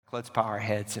Let's bow our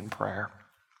heads in prayer.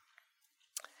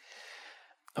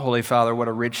 Holy Father, what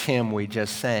a rich hymn we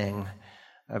just sang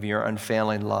of your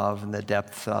unfailing love, and the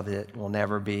depths of it will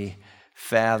never be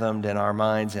fathomed in our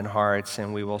minds and hearts,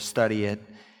 and we will study it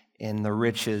in the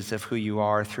riches of who you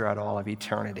are throughout all of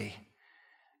eternity.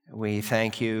 We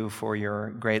thank you for your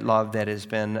great love that has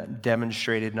been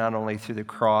demonstrated not only through the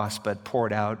cross, but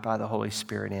poured out by the Holy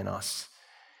Spirit in us.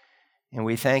 And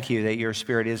we thank you that your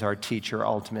Spirit is our teacher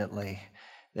ultimately,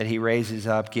 that he raises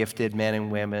up gifted men and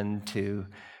women to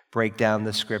break down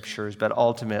the scriptures, but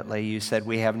ultimately you said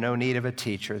we have no need of a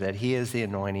teacher, that he is the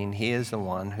anointing, he is the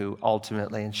one who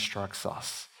ultimately instructs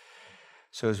us.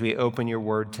 So as we open your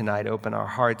word tonight, open our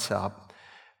hearts up.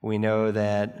 We know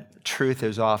that truth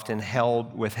is often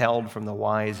withheld from the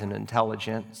wise and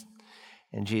intelligent,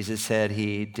 and Jesus said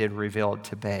he did reveal it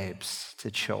to babes, to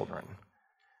children.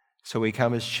 So we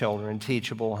come as children,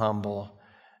 teachable, humble,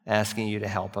 asking you to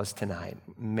help us tonight.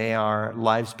 May our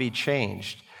lives be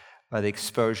changed by the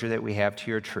exposure that we have to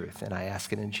your truth, and I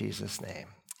ask it in Jesus' name.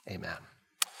 Amen.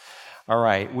 All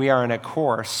right, we are in a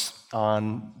course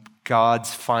on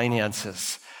God's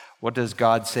finances. What does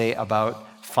God say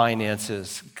about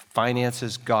finances?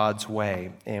 Finances God's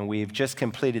way. And we've just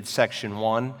completed section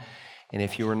 1, and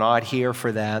if you were not here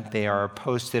for that, they are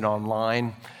posted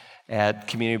online at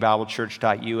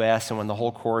communitybiblechurch.us, and when the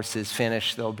whole course is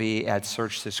finished, they'll be at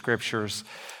Search the Scriptures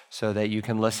so that you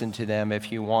can listen to them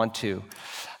if you want to.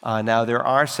 Now, there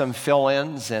are some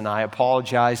fill-ins, and I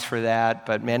apologize for that,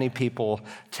 but many people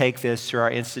take this through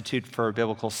our Institute for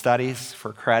Biblical Studies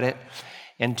for credit,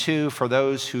 and 2, for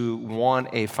those who want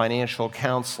a financial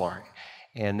counselor,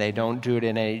 and they don't do it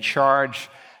in any charge.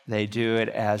 They do it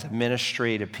as a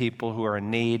ministry to people who are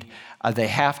in need. They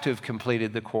have to have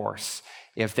completed the course.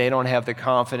 If they don't have the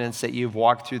confidence that you've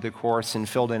walked through the course and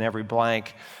filled in every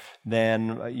blank,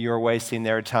 then you're wasting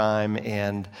their time,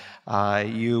 and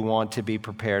you want to be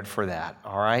prepared for that,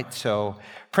 all right? So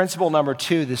principle number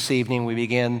 2 this evening, we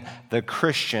begin the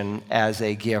Christian as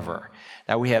a giver.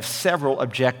 Now, we have several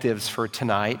objectives for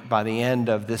tonight. By the end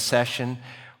of this session,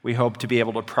 we hope to be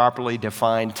able to properly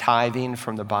define tithing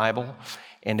from the Bible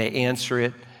and to answer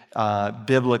it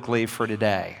biblically for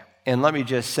today. And let me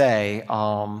just say,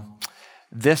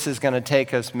 this is going to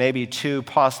take us maybe 2,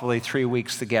 possibly 3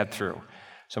 weeks to get through.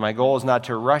 So my goal is not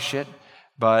to rush it,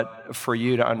 but for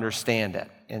you to understand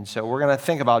it. And so we're going to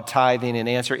think about tithing and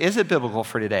answer, is it biblical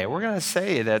for today? We're going to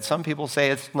say that some people say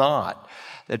it's not,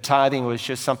 that tithing was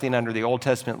just something under the Old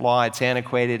Testament law. It's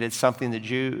antiquated. It's something the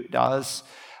Jew does,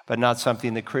 but not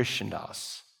something the Christian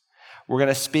does. We're going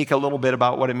to speak a little bit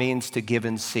about what it means to give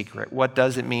in secret. What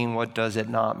does it mean? What does it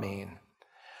not mean?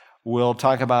 We'll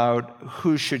talk about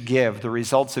who should give, the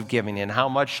results of giving, and how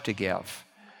much to give.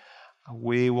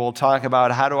 We will talk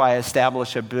about how do I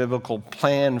establish a biblical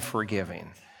plan for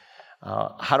giving?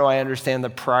 How do I understand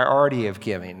the priority of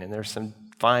giving? And there's some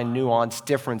fine nuanced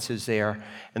differences there.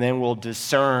 And then we'll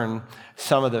discern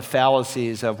some of the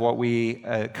fallacies of what we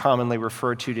commonly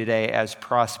refer to today as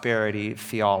prosperity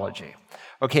theology.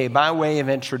 Okay, by way of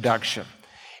introduction,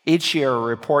 each year a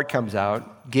report comes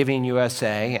out, Giving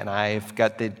USA, and I've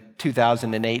got the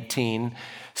 2018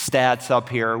 stats up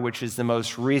here, which is the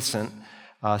most recent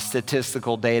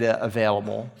statistical data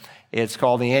available. It's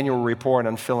called the Annual Report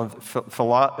on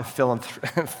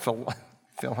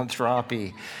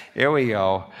Philanthropy. Here we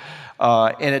go.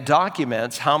 And it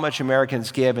documents how much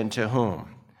Americans give and to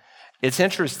whom. It's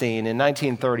interesting, in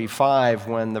 1935,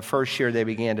 when the first year they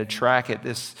began to track it,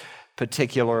 this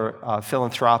particular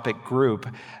philanthropic group,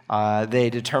 they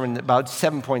determined that about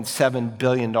 $7.7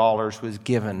 billion was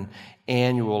given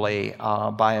annually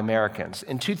by Americans.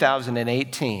 In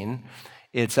 2018,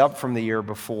 it's up from the year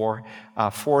before,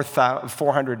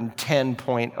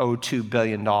 $410.02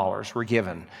 billion were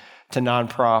given to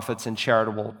nonprofits and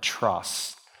charitable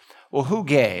trusts. Well, who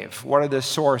gave? What are the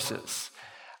sources?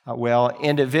 Well,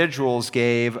 individuals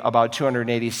gave about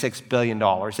 $286 billion.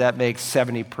 That makes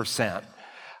 70%.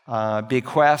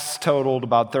 Bequests totaled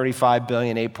about $35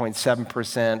 billion,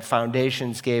 8.7%.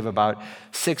 Foundations gave about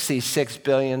 $66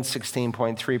 billion,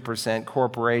 16.3%.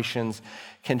 Corporations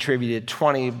contributed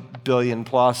 $20 billion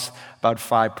plus, about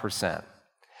 5%.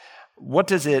 What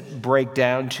does it break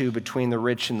down to between the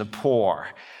rich and the poor?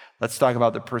 Let's talk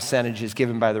about the percentages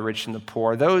given by the rich and the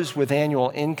poor. Those with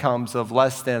annual incomes of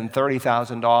less than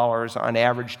 $30,000 on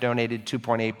average donated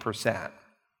 2.8%.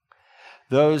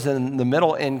 Those in the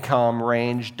middle income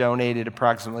range donated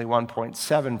approximately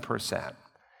 1.7%.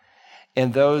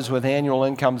 And those with annual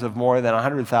incomes of more than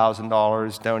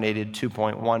 $100,000 donated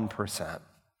 2.1%.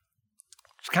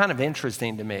 It's kind of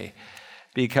interesting to me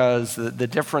because the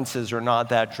differences are not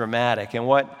that dramatic. And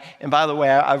by the way,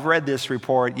 I've read this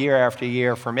report year after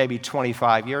year for maybe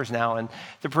 25 years now, and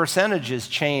the percentages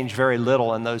change very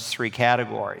little in those three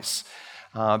categories.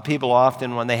 People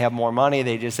often, when they have more money,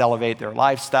 they just elevate their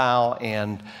lifestyle,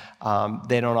 and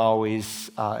they don't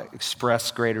always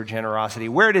express greater generosity.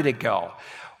 Where did it go?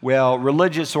 Well,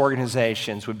 religious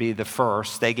organizations would be the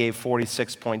first. They gave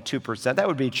 46.2%. That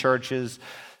would be churches,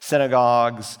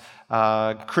 synagogues,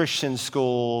 Christian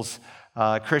schools,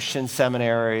 Christian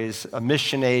seminaries,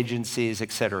 mission agencies,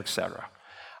 et cetera, et cetera.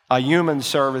 Human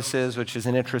services, which is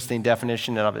an interesting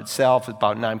definition in of itself, is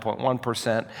about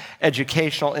 9.1%.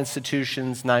 Educational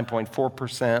institutions,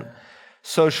 9.4%.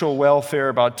 Social welfare,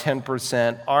 about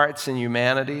 10%. Arts and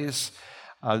humanities,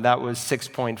 that was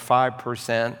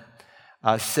 6.5%.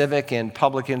 Civic and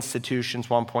public institutions,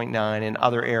 1.9%. In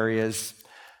other areas,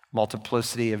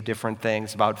 multiplicity of different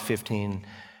things, about 15%,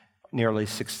 nearly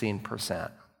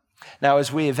 16%. Now,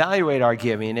 as we evaluate our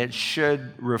giving, it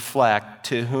should reflect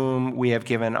to whom we have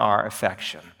given our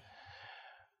affection.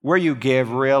 Where you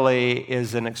give really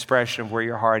is an expression of where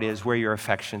your heart is, where your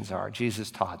affections are.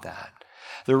 Jesus taught that.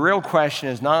 The real question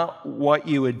is not what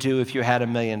you would do if you had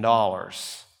 $1 million,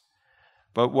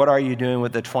 but what are you doing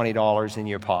with the $20 in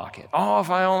your pocket? Oh, if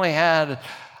I only had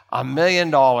 $1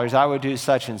 million, I would do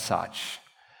such and such.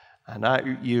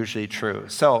 Not usually true.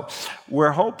 So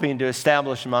we're hoping to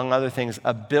establish, among other things,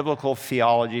 a biblical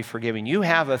theology for giving. You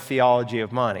have a theology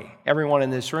of money. Everyone in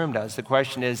this room does. The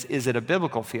question is it a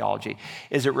biblical theology?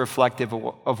 Is it reflective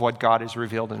of what God has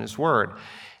revealed in His Word?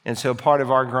 And so part of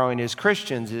our growing as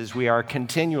Christians is we are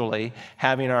continually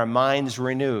having our minds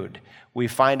renewed. We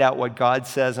find out what God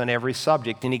says on every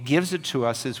subject, and He gives it to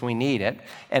us as we need it,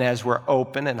 and as we're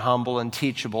open and humble and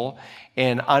teachable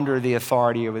and under the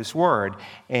authority of His Word.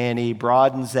 And He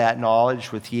broadens that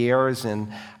knowledge with years,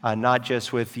 and not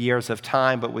just with years of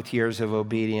time, but with years of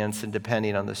obedience and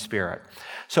depending on the Spirit.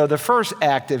 So the first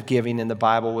act of giving in the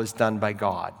Bible was done by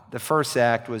God. The first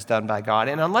act was done by God.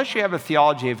 And unless you have a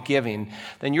theology of giving,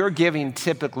 then your giving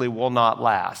typically will not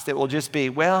last. It will just be,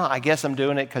 well, I guess I'm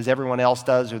doing it because everyone else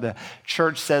does, or the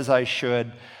church says I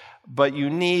should. But you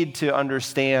need to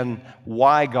understand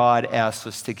why God asks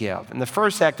us to give. And the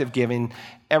first act of giving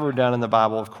ever done in the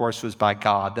Bible, of course, was by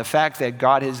God. The fact that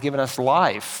God has given us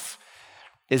life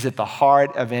is at the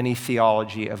heart of any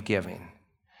theology of giving.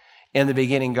 In the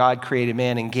beginning, God created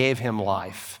man and gave him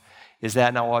life. Is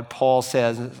that not what Paul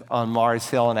says on Mars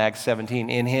Hill in Acts 17?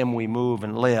 In Him we move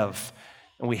and live,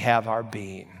 and we have our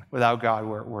being. Without God,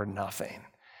 we're nothing.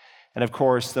 And of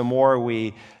course, the more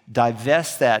we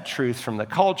divest that truth from the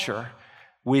culture,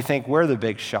 we think we're the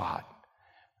big shot.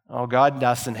 Oh, God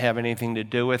doesn't have anything to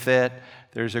do with it.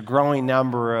 There's a growing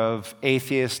number of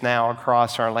atheists now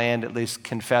across our land, at least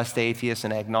confessed atheists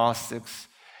and agnostics,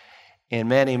 and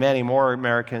many, many more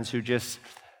Americans who just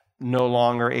no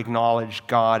longer acknowledge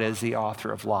God as the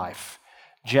author of life.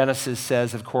 Genesis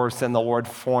says, of course, then the Lord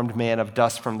formed man of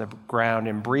dust from the ground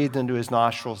and breathed into his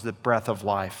nostrils the breath of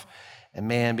life, and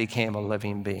man became a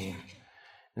living being.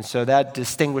 And so that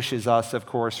distinguishes us, of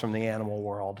course, from the animal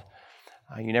world.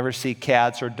 You never see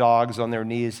cats or dogs on their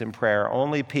knees in prayer.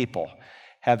 Only people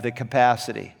have the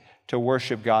capacity to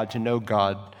worship God, to know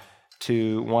God,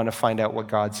 to want to find out what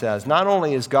God says. Not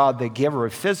only is God the giver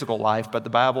of physical life, but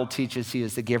the Bible teaches He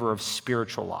is the giver of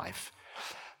spiritual life.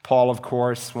 Paul, of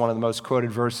course, one of the most quoted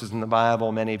verses in the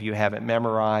Bible, many of you have it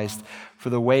memorized,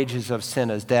 for the wages of sin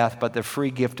is death, but the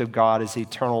free gift of God is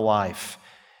eternal life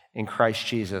in Christ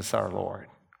Jesus our Lord.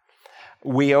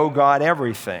 We owe God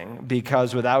everything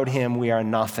because without Him we are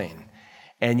nothing.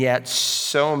 And yet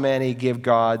so many give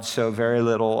God so very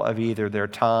little of either their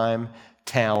time,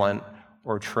 talent,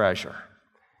 or treasure.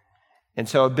 And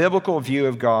so a biblical view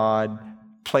of God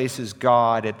places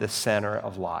God at the center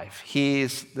of life.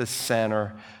 He's the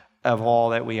center of all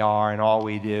that we are and all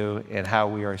we do and how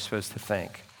we are supposed to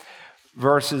think.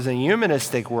 Versus a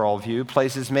humanistic worldview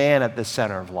places man at the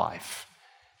center of life.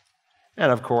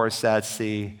 And of course, that's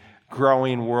the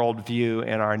growing worldview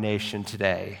in our nation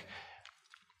today.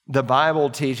 The Bible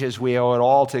teaches we owe it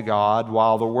all to God,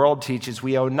 while the world teaches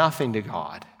we owe nothing to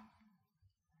God.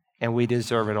 And we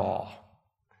deserve it all.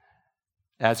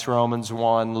 That's Romans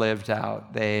 1 lived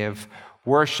out. They have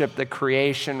worshiped the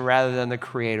creation rather than the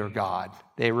Creator God.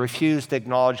 They refused to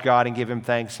acknowledge God and give Him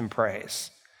thanks and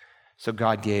praise. So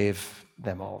God gave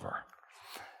them over.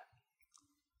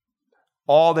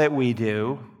 All that we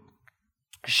do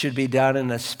should be done in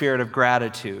a spirit of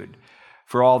gratitude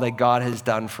for all that God has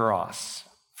done for us.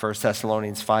 1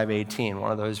 Thessalonians 5:18,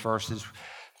 one of those verses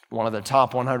one of the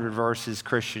top 100 verses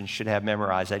Christians should have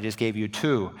memorized. I just gave you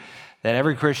 2 that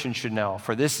every Christian should know.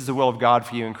 For this is the will of God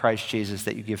for you in Christ Jesus,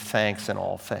 that you give thanks in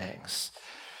all things.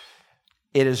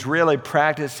 It is really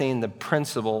practicing the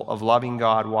principle of loving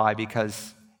God. Why?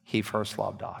 Because he first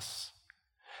loved us.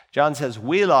 John says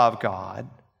we love God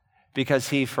because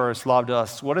he first loved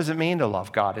us. What does it mean to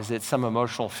love God? Is it some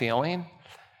emotional feeling?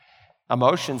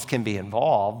 Emotions can be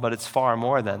involved, but it's far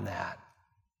more than that.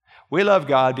 We love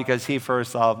God because he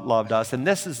first loved us, and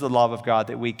this is the love of God,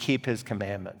 that we keep his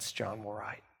commandments, John will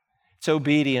write. It's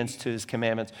obedience to his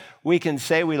commandments. We can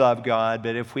say we love God,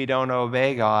 but if we don't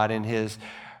obey God and his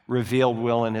revealed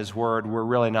will in his word, we're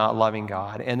really not loving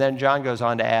God. And then John goes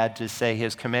on to add to say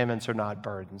his commandments are not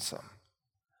burdensome.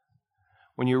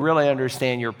 When you really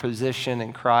understand your position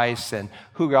in Christ and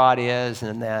who God is,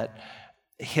 and that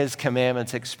his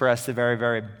commandments express the very,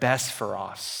 very best for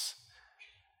us,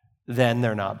 then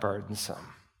they're not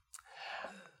burdensome.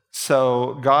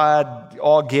 So God,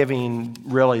 all giving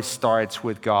really starts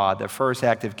with God. The first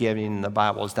act of giving in the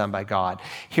Bible is done by God.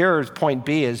 Here's point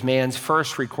B, is man's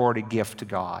first recorded gift to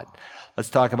God. Let's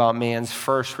talk about man's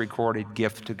first recorded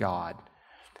gift to God.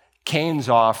 Cain's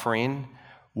offering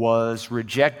was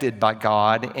rejected by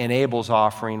God, and Abel's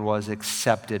offering was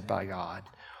accepted by God.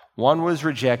 One was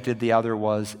rejected, the other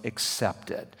was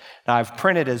accepted. Now, I've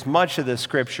printed as much of the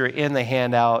scripture in the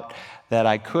handout that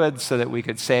I could so that we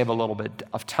could save a little bit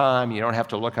of time. You don't have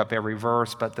to look up every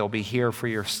verse, but they'll be here for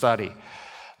your study.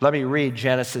 Let me read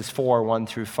Genesis 4, 1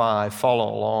 through 5.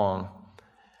 Follow along.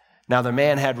 Now the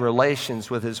man had relations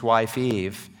with his wife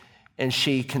Eve, and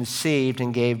she conceived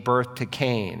and gave birth to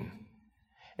Cain.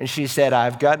 And she said,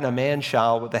 I've gotten a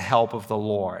man-child with the help of the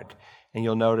Lord. And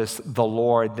you'll notice the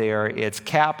Lord there, it's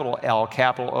capital L,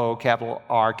 capital O, capital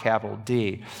R, capital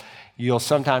D. You'll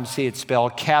sometimes see it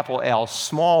spelled capital L,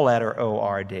 small letter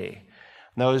O-R-D.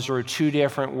 Those are 2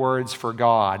 different words for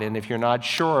God. And if you're not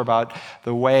sure about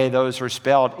the way those are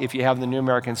spelled, if you have the New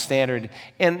American Standard,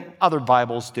 and other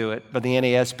Bibles do it, but the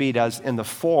NASB does in the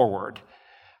foreword,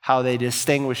 how they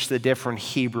distinguish the different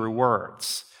Hebrew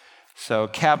words. So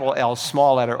capital L,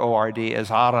 small letter O-R-D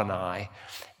is Adonai,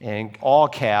 and all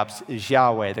caps is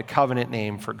Yahweh, the covenant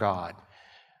name for God.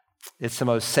 It's the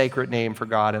most sacred name for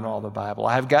God in all the Bible.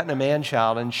 I have gotten a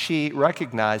man-child, and she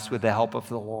recognized with the help of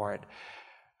the Lord.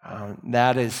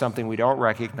 That is something we don't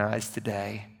recognize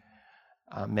today.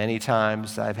 Many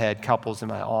times I've had couples in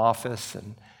my office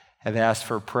and have asked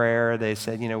for prayer. They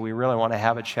said, we really want to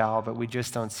have a child, but we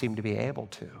just don't seem to be able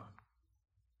to.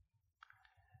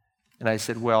 And I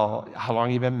said, well, how long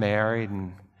have you been married?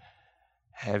 And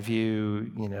have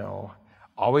you,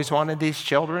 always wanted these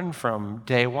children from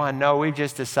day one? No, we've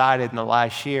just decided in the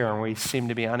last year, and we seem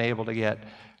to be unable to get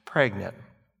pregnant.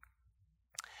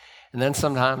 And then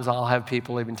sometimes I'll have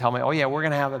people even tell me, oh yeah, we're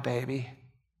going to have a baby.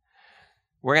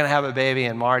 We're going to have a baby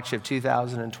in March of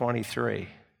 2023.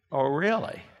 Oh,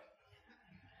 really?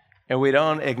 And we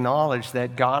don't acknowledge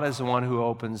that God is the one who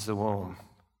opens the womb.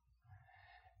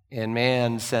 And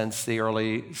man, since the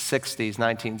early 60s,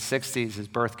 1960s, as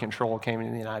birth control came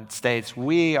into the United States,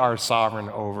 we are sovereign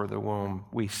over the womb,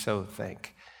 we so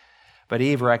think. But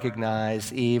Eve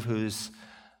recognized, Eve, whose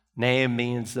name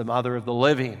means the mother of the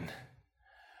living,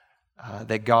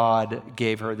 that God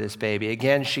gave her this baby.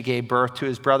 Again, she gave birth to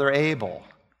his brother Abel.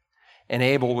 And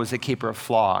Abel was a keeper of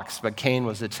flocks, but Cain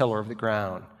was a tiller of the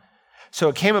ground. So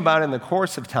it came about in the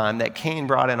course of time that Cain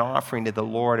brought an offering to the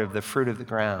Lord of the fruit of the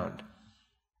ground.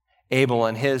 Abel,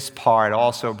 on his part,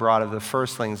 also brought of the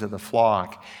firstlings of the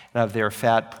flock and of their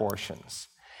fat portions.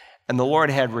 And the Lord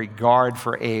had regard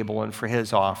for Abel and for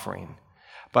his offering.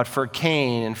 But for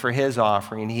Cain and for his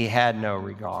offering, he had no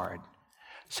regard.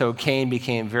 So Cain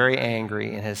became very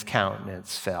angry, and his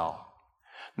countenance fell.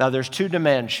 Now, there's 2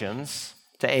 dimensions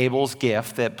to Abel's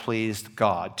gift that pleased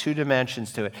God. 2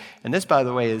 dimensions to it. And this, by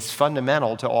the way, is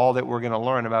fundamental to all that we're going to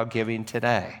learn about giving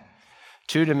today.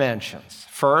 2 dimensions.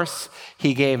 First,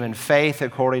 he gave in faith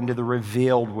according to the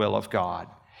revealed will of God.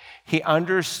 He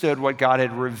understood what God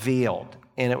had revealed,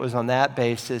 and it was on that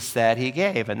basis that he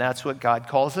gave, and that's what God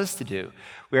calls us to do.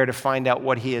 We are to find out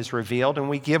what he has revealed, and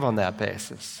we give on that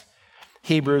basis.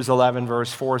 Hebrews 11,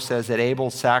 verse 4 says that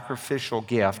Abel's sacrificial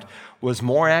gift was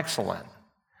more excellent,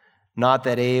 not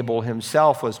that Abel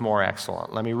himself was more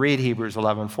excellent. Let me read Hebrews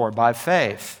 11, 4. By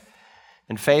faith,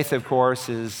 and faith, of course,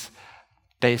 is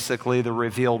basically the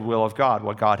revealed will of God,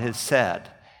 what God has said.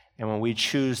 And when we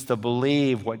choose to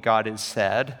believe what God has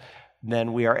said,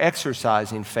 then we are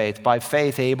exercising faith. By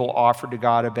faith, Abel offered to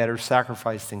God a better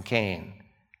sacrifice than Cain,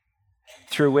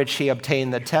 through which he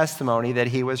obtained the testimony that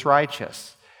he was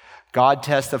righteous. God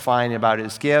testifying about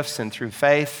his gifts, and through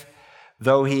faith,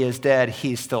 though he is dead,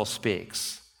 he still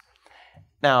speaks.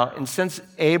 Now, and since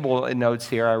Abel, in notes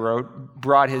here I wrote,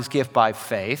 brought his gift by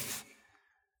faith,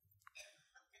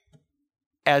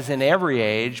 as in every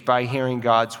age, by hearing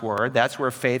God's word, that's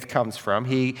where faith comes from.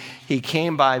 He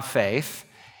came by faith,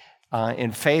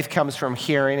 and faith comes from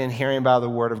hearing, and hearing by the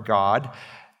word of God.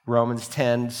 Romans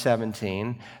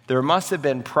 10:17. There must have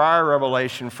been prior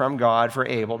revelation from God for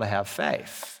Abel to have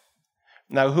faith.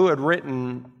 Now, who had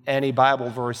written any Bible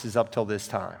verses up till this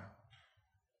time?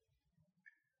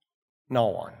 No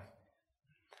one.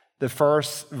 The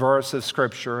first verse of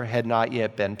Scripture had not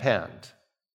yet been penned.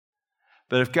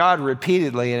 But if God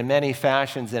repeatedly, in many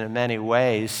fashions and in many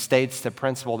ways, states the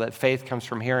principle that faith comes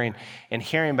from hearing and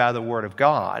hearing by the word of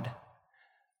God,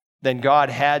 then God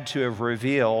had to have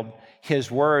revealed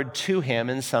his word to him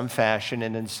in some fashion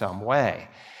and in some way.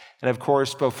 And of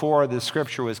course, before the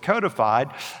Scripture was codified,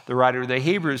 the writer of the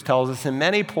Hebrews tells us in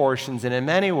many portions and in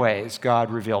many ways, God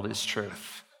revealed his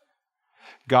truth.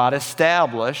 God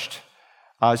established,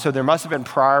 so there must have been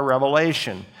prior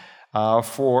revelation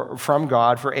from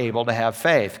God for Abel to have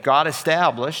faith. God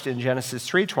established in Genesis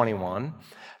 3:21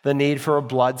 the need for a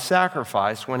blood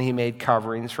sacrifice when he made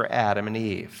coverings for Adam and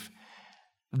Eve.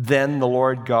 Then the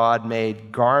Lord God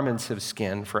made garments of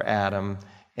skin for Adam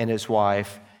and his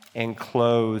wife and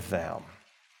clothed them.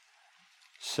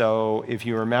 So if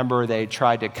you remember, they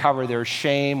tried to cover their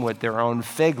shame with their own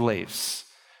fig leaves.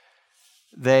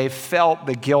 They felt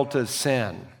the guilt of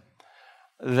sin.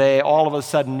 They all of a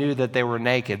sudden knew that they were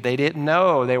naked. They didn't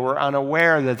know, they were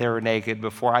unaware that they were naked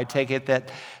before. I take it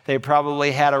that they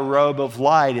probably had a robe of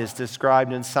light as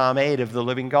described in Psalm 8 of the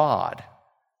living God.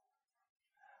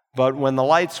 But when the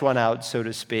lights went out, so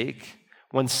to speak,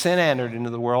 when sin entered into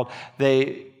the world,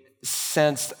 they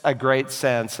sensed a great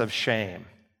sense of shame.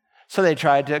 So they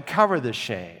tried to cover the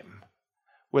shame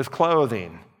with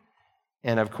clothing.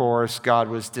 And of course, God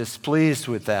was displeased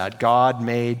with that. God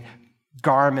made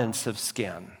garments of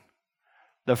skin.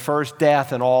 The first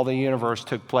death in all the universe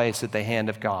took place at the hand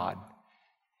of God.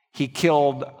 He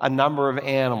killed a number of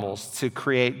animals to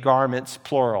create garments,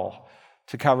 plural,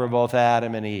 to cover both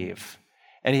Adam and Eve.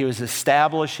 And he was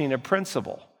establishing a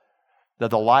principle that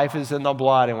the life is in the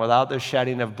blood, and without the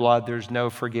shedding of blood, there's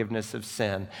no forgiveness of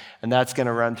sin. And that's going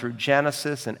to run through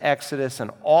Genesis and Exodus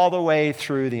and all the way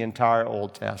through the entire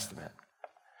Old Testament.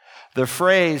 The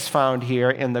phrase found here,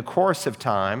 in the course of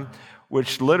time,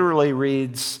 which literally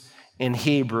reads in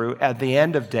Hebrew, at the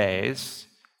end of days,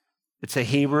 it's a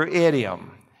Hebrew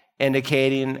idiom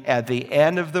indicating at the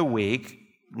end of the week,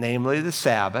 namely the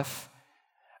Sabbath,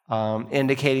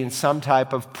 indicating some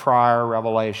type of prior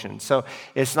revelation. So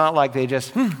it's not like they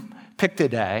just picked a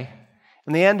day.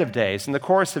 In the end of days, in the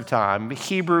course of time,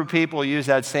 Hebrew people use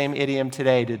that same idiom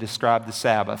today to describe the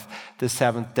Sabbath, the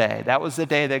seventh day. That was the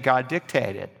day that God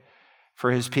dictated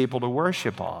for his people to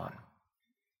worship on.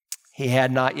 He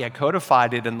had not yet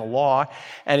codified it in the law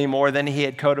any more than he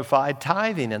had codified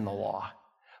tithing in the law.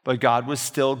 But God was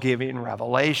still giving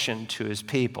revelation to his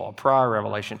people, a prior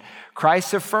revelation.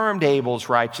 Christ affirmed Abel's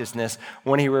righteousness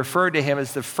when he referred to him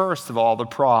as the first of all the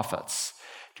prophets.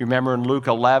 Do you remember in Luke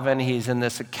 11, he's in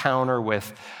this encounter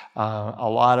with a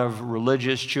lot of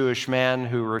religious Jewish men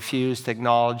who refuse to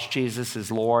acknowledge Jesus as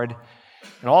Lord.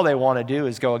 And all they want to do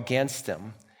is go against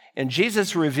him. And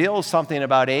Jesus reveals something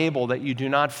about Abel that you do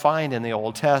not find in the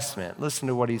Old Testament. Listen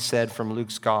to what he said from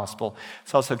Luke's gospel.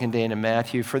 It's also contained in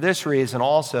Matthew. For this reason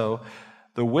also,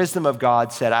 the wisdom of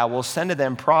God said, I will send to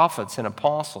them prophets and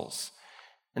apostles,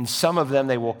 and some of them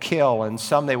they will kill, and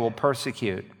some they will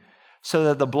persecute, so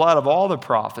that the blood of all the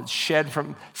prophets shed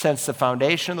since the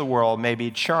foundation of the world may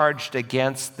be charged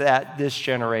against this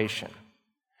generation.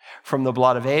 From the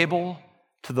blood of Abel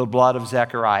to the blood of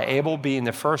Zechariah, Abel being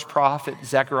the first prophet,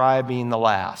 Zechariah being the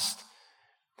last,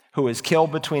 who was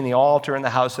killed between the altar and the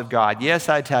house of God. Yes,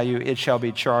 I tell you, it shall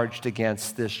be charged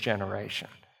against this generation.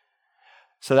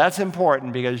 So that's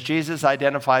important because Jesus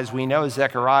identifies, we know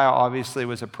Zechariah obviously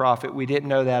was a prophet. We didn't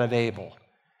know that of Abel.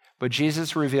 But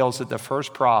Jesus reveals that the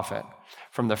first prophet,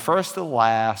 from the first to the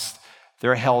last,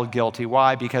 they're held guilty.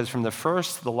 Why? Because from the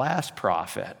first to the last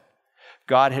prophet,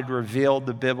 God had revealed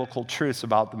the biblical truths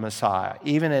about the Messiah,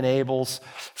 even in Abel's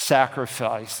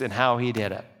sacrifice and how he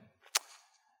did it.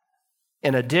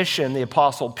 In addition, the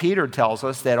Apostle Peter tells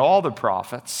us that all the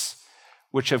prophets,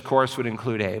 which of course would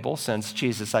include Abel, since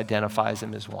Jesus identifies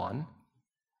him as one,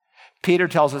 Peter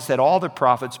tells us that all the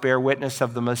prophets bear witness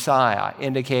of the Messiah,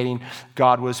 indicating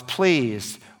God was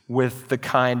pleased with the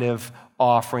kind of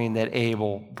offering that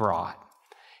Abel brought.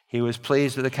 He was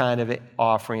pleased with the kind of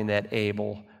offering that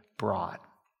Abel brought.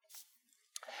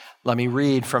 Let me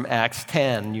read from Acts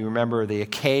 10. You remember the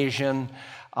occasion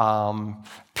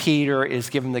Peter is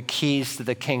given the keys to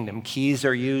the kingdom. Keys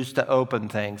are used to open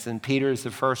things, and Peter is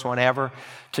the first one ever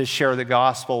to share the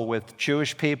gospel with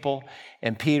Jewish people,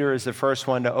 and Peter is the first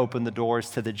one to open the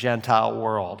doors to the Gentile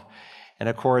world. And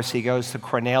of course, he goes to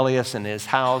Cornelius in his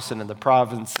house, and in the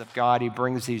providence of God, he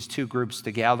brings these two groups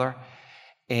together,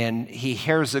 and he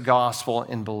hears the gospel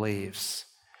and believes.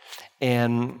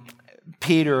 And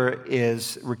Peter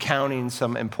is recounting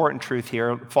some important truth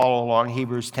here. Follow along,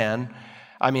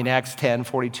 Acts 10,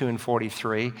 42 and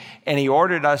 43. And he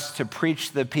ordered us to preach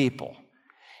to the people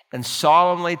and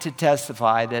solemnly to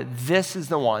testify that this is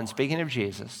the one, speaking of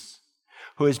Jesus,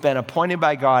 who has been appointed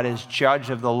by God as judge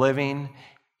of the living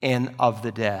and of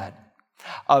the dead.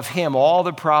 Of him all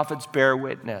the prophets bear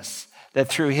witness that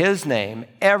through his name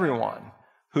everyone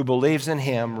who believes in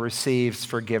him receives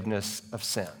forgiveness of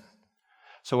sin.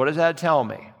 So what does that tell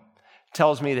me? It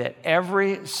tells me that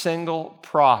every single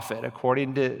prophet,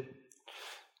 according to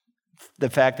the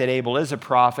fact that Abel is a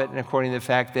prophet, and according to the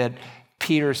fact that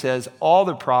Peter says all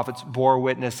the prophets bore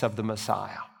witness of the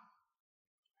Messiah.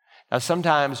 Now,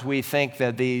 sometimes we think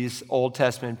that these Old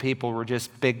Testament people were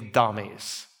just big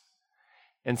dummies.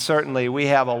 And certainly we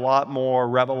have a lot more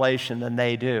revelation than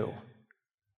they do.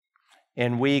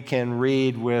 And we can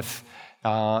read with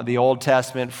the Old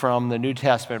Testament from the New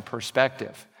Testament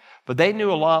perspective. But they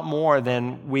knew a lot more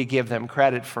than we give them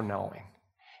credit for knowing.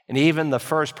 And even the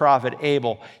first prophet,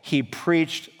 Abel, he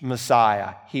preached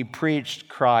Messiah. He preached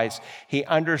Christ. He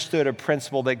understood a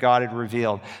principle that God had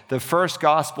revealed. The first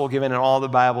gospel given in all the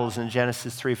Bibles in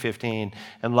Genesis 3:15.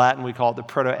 In Latin, we call it the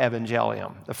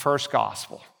Proto-Evangelium, the first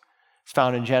gospel. It's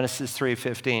found in Genesis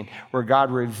 3:15, where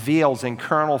God reveals in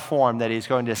kernel form that he's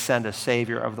going to send a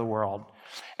Savior of the world.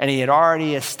 And he had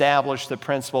already established the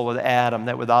principle with Adam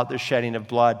that without the shedding of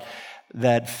blood,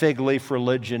 that fig leaf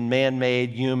religion,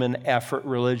 man-made human effort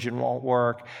religion won't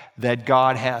work, that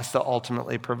God has to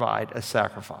ultimately provide a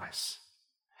sacrifice.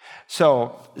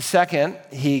 So, second,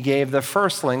 he gave the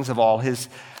firstlings of all his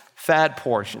fat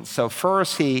portions. So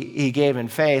first, he gave in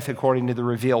faith according to the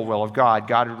revealed will of God.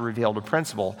 God had revealed a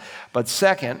principle. But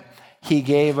second, he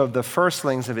gave of the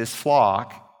firstlings of his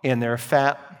flock in their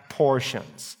fat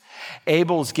portions.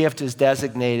 Abel's gift is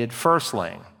designated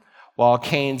firstling, while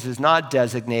Cain's is not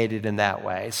designated in that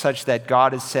way, such that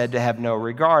God is said to have no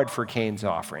regard for Cain's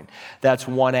offering. That's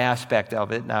one aspect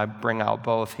of it, and I bring out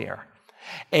both here.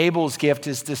 Abel's gift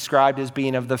is described as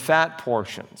being of the fat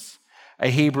portions, a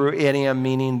Hebrew idiom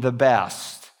meaning the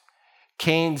best.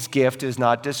 Cain's gift is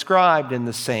not described in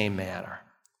the same manner.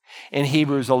 In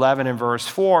Hebrews 11 and verse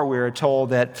 4, we are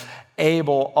told that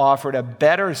Abel offered a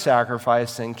better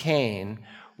sacrifice than Cain,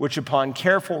 which upon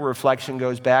careful reflection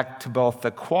goes back to both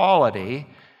the quality,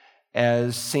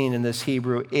 as seen in this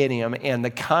Hebrew idiom, and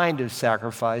the kind of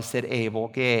sacrifice that Abel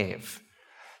gave.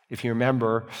 If you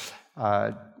remember,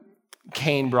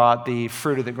 Cain brought the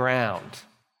fruit of the ground,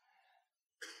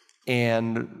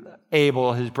 and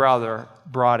Abel, his brother,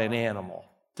 brought an animal.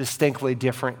 Distinctly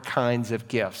different kinds of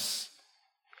gifts.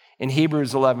 In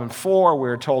Hebrews 11:4,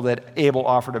 we're told that Abel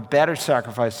offered a better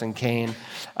sacrifice than Cain.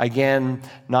 Again,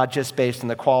 not just based on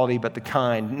the quality, but the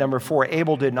kind. Number 4,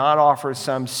 Abel did not offer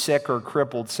some sick or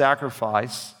crippled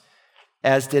sacrifice,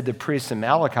 as did the priests in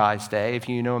Malachi's day. If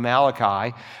you know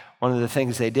Malachi, one of the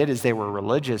things they did is they were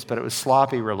religious, but it was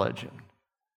sloppy religion.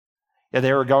 Yeah,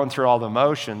 they were going through all the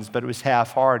motions, but it was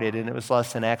half-hearted and it was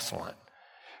less than excellent.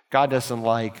 God doesn't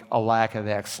like a lack of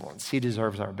excellence. He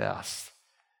deserves our best.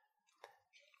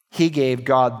 He gave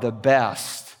God the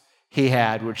best he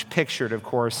had, which pictured, of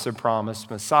course, the promised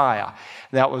Messiah.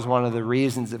 That was one of the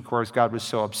reasons, of course, God was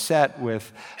so upset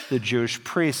with the Jewish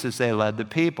priests as they led the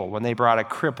people. When they brought a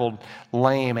crippled,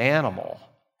 lame animal,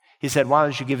 he said, why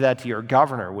don't you give that to your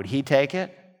governor? Would he take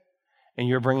it? And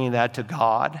you're bringing that to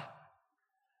God?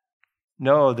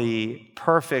 No, the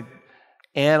perfect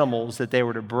animals that they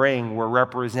were to bring were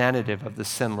representative of the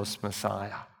sinless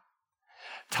Messiah.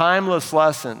 Timeless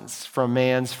lessons from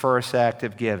man's first act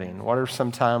of giving. What are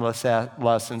some timeless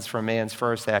lessons from man's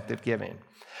first act of giving?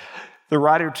 The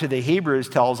writer to the Hebrews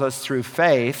tells us through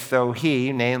faith, though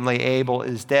he, namely Abel,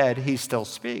 is dead, he still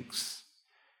speaks.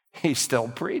 He's still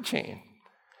preaching.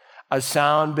 A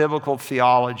sound biblical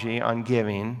theology on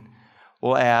giving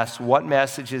will ask what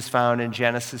message is found in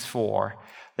Genesis 4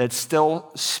 that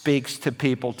still speaks to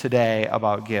people today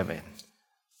about giving.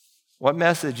 What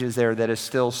message is there that is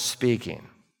still speaking?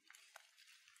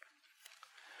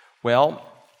 Well,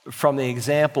 from the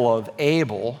example of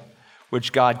Abel,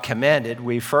 which God commended,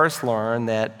 we first learn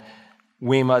that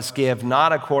we must give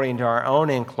not according to our own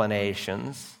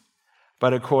inclinations,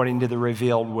 but according to the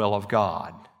revealed will of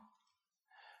God.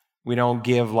 We don't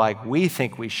give like we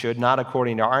think we should, not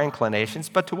according to our inclinations,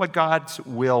 but to what God's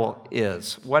will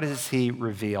is. What has he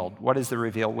revealed? What is the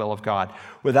revealed will of God?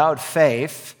 Without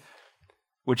faith,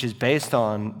 which is based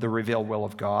on the revealed will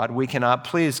of God, we cannot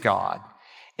please God.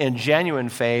 And genuine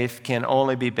faith can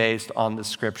only be based on the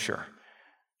Scripture.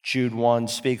 Jude 1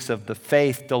 speaks of the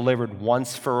faith delivered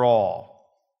once for all,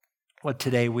 what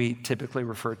today we typically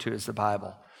refer to as the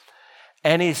Bible.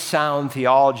 Any sound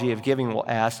theology of giving will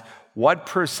ask, what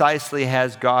precisely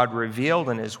has God revealed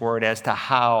in his word as to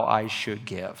how I should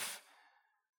give?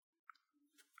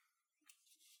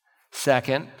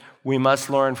 Second, we must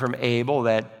learn from Abel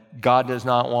that God does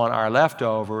not want our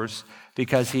leftovers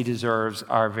because he deserves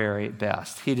our very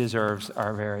best. He deserves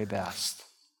our very best.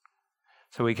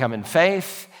 So we come in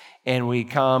faith and we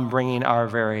come bringing our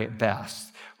very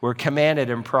best. We're commanded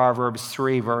in Proverbs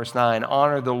 3, verse 9,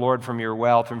 honor the Lord from your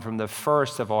wealth and from the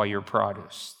first of all your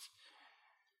produce.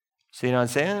 So you don't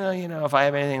say, if I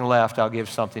have anything left, I'll give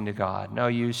something to God. No,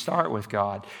 you start with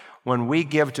God. When we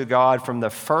give to God from the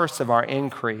first of our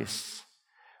increase,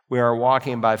 we are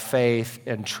walking by faith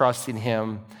and trusting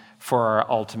him for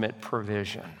our ultimate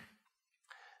provision.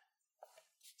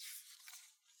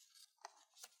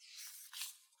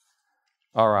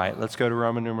 All right, let's go to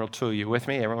Roman numeral 2. You with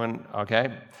me, everyone?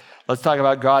 Okay. Let's talk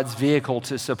about God's vehicle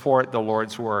to support the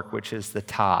Lord's work, which is the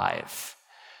tithe.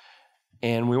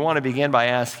 And we want to begin by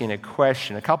asking a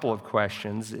couple of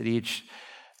questions at each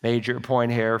major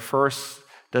point here. First,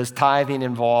 does tithing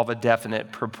involve a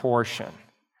definite proportion?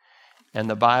 And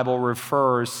the Bible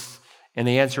refers, and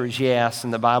the answer is yes,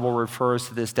 and the Bible refers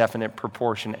to this definite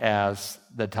proportion as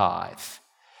the tithe.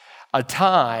 A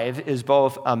tithe is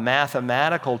both a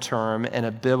mathematical term and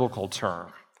a biblical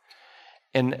term.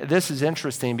 And this is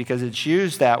interesting because it's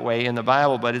used that way in the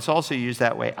Bible, but it's also used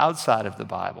that way outside of the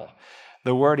Bible.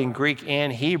 The word in Greek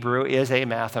and Hebrew is a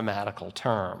mathematical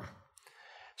term.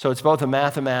 So it's both a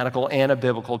mathematical and a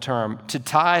biblical term. To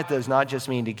tithe does not just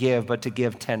mean to give, but to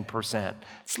give 10%.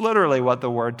 It's literally what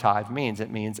the word tithe means. It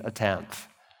means a tenth.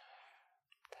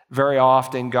 Very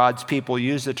often, God's people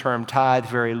use the term tithe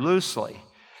very loosely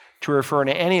to refer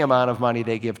to any amount of money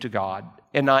they give to God,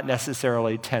 and not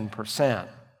necessarily 10%.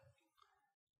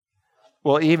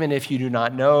 Well, even if you do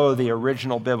not know the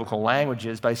original biblical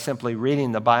languages, by simply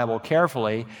reading the Bible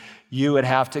carefully, you would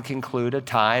have to conclude a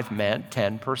tithe meant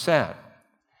 10%.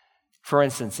 For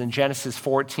instance, in Genesis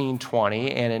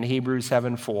 14:20 and in Hebrews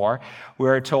 7:4, we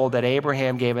are told that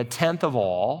Abraham gave a tenth of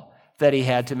all that he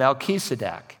had to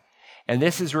Melchizedek. And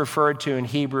this is referred to in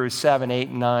Hebrews 7:8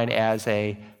 and 9 as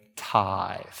a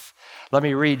tithe. Let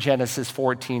me read Genesis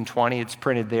 14:20. It's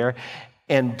printed there.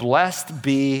 And blessed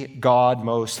be God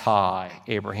Most High,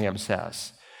 Abraham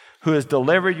says, who has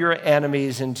delivered your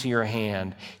enemies into your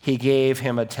hand. He gave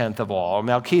him a tenth of all.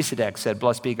 Melchizedek said,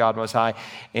 blessed be God Most High.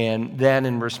 And then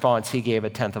in response, he gave a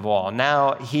tenth of all.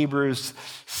 Now, Hebrews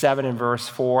 7 and verse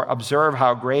 4, observe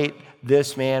how great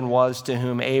this man was to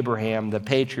whom Abraham, the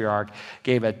patriarch,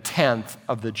 gave a tenth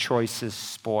of the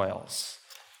choicest spoils.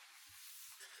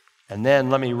 And then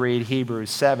let me read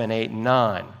Hebrews 7, 8, and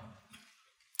 9.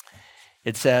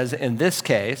 It says, in this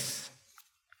case,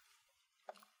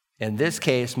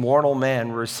 mortal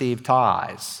men receive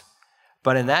tithes,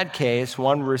 but in that case,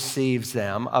 one receives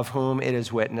them of whom it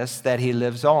is witnessed that he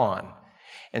lives on.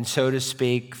 And so to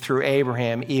speak, through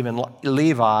Abraham, even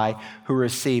Levi, who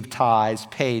received tithes,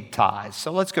 paid tithes.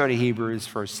 So let's go to Hebrews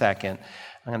for a second.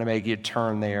 I'm going to make you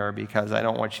turn there because I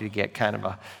don't want you to get kind of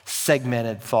a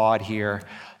segmented thought here.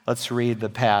 Let's read the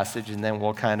passage and then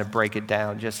we'll kind of break it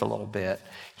down just a little bit.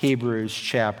 Hebrews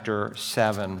chapter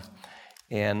 7,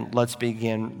 and let's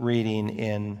begin reading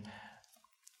in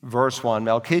verse 1.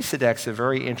 Melchizedek's a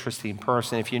very interesting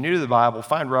person. If you're new to the Bible,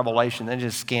 find Revelation, then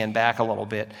just scan back a little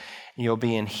bit, and you'll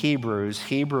be in Hebrews.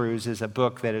 Hebrews is a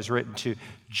book that is written to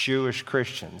Jewish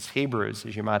Christians. Hebrews,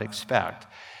 as you might expect.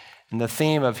 And the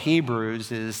theme of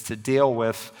Hebrews is to deal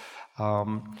with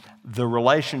the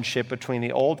relationship between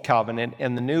the Old Covenant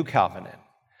and the New Covenant.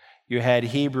 You had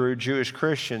Hebrew Jewish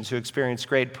Christians who experienced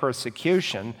great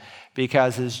persecution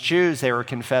because as Jews they were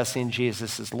confessing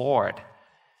Jesus as Lord.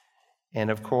 And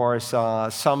of course,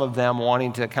 some of them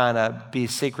wanting to kind of be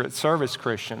Secret Service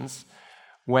Christians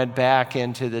went back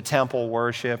into the temple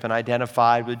worship and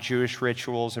identified with Jewish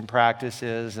rituals and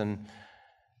practices, and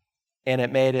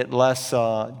it made it less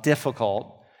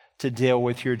difficult to deal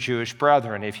with your Jewish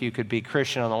brethren if you could be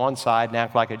Christian on the one side and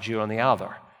act like a Jew on the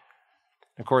other.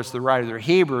 Of course, the writer of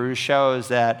Hebrews shows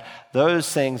that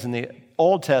those things in the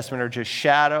Old Testament are just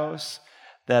shadows,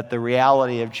 that the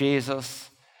reality of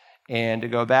Jesus, and to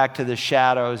go back to the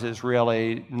shadows is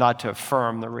really not to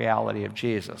affirm the reality of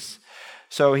Jesus.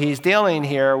 So he's dealing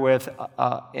here with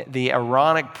the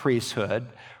Aaronic priesthood,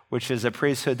 which is a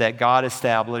priesthood that God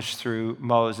established through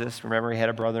Moses. Remember, he had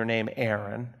a brother named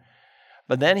Aaron.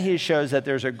 But then he shows that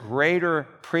there's a greater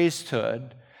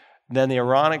priesthood than the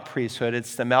Aaronic priesthood.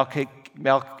 It's the Melchizedek,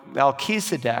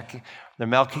 the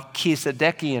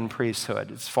Melchizedekian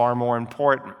priesthood. It's far more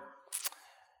important.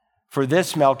 For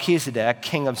this Melchizedek,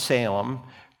 king of Salem,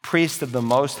 priest of the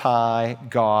Most High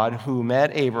God, who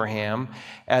met Abraham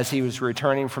as he was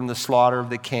returning from the slaughter of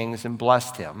the kings and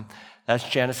blessed him. That's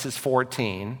Genesis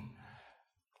 14.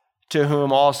 To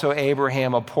whom also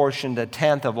Abraham apportioned a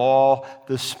tenth of all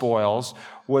the spoils,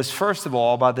 was first of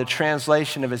all, by the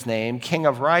translation of his name, King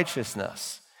of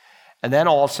Righteousness, and then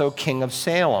also King of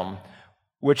Salem,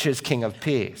 which is King of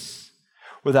Peace.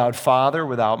 Without father,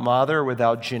 without mother,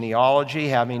 without genealogy,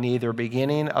 having neither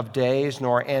beginning of days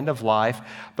nor end of life,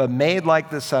 but made like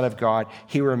the Son of God,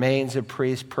 he remains a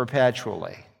priest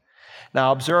perpetually.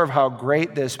 Now observe how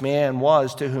great this man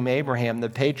was, to whom Abraham the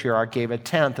patriarch gave a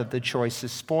tenth of the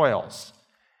choicest spoils.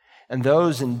 And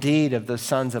those indeed of the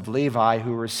sons of Levi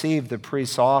who received the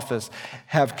priest's office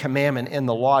have commandment in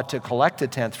the law to collect a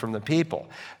tenth from the people,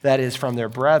 that is, from their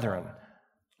brethren,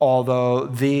 although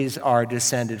these are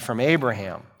descended from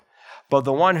Abraham. But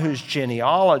the one whose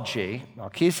genealogy,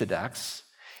 Melchizedek's,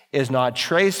 is not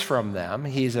traced from them,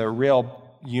 he's a real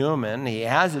human, he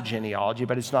has a genealogy,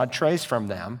 but it's not traced from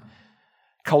them,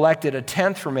 collected a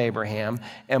tenth from Abraham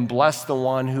and blessed the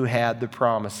one who had the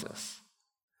promises.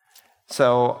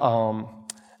 So,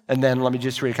 and then let me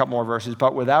just read a couple more verses.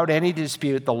 But without any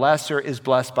dispute, the lesser is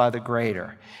blessed by the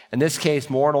greater. In this case,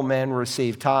 mortal men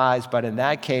receive tithes, but in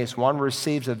that case, one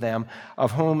receives of them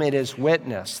of whom it is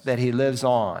witnessed that he lives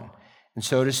on. And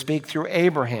so to speak, through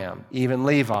Abraham, even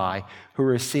Levi, who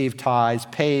received tithes,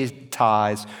 paid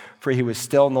tithes, for he was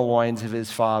still in the loins of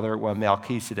his father when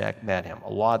Melchizedek met him.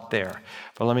 A lot there.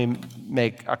 But let me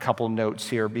make a couple notes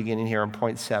here, beginning here on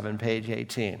point 7, page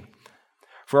 18.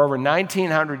 For over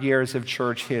 1,900 years of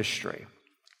church history,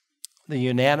 the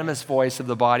unanimous voice of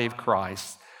the body of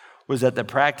Christ was that the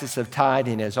practice of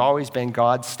tithing has always been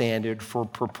God's standard for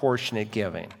proportionate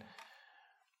giving.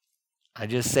 I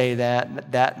just say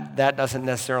that doesn't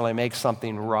necessarily make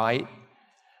something right.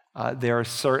 There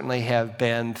certainly have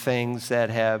been things that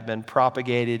have been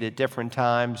propagated at different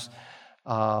times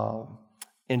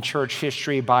in church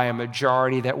history by a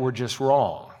majority that were just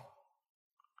wrong.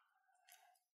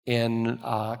 In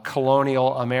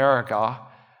colonial America,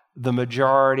 the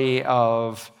majority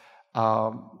of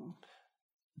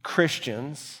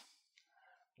Christians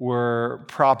were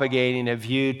propagating a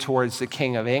view towards the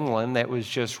King of England that was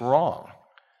just wrong.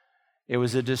 It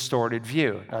was a distorted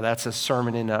view. Now, that's a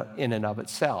sermon in and of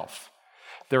itself.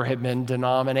 There have been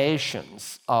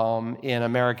denominations in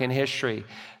American history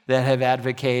that have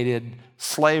advocated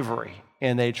slavery,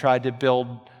 and they tried to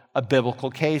build a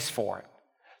biblical case for it.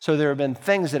 So there have been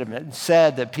things that have been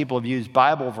said that people have used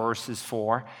Bible verses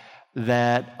for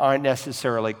that aren't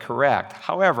necessarily correct.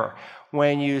 However,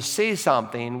 when you see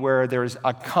something where there's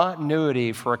a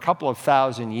continuity for a couple of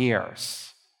thousand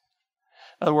years,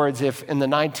 in other words, if in the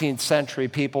 19th century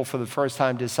people for the first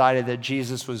time decided that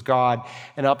Jesus was God,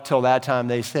 and up till that time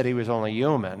they said he was only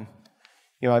human,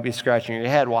 you might be scratching your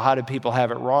head, well, how did people have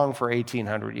it wrong for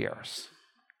 1,800 years?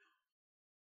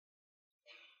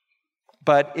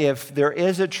 But if there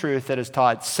is a truth that is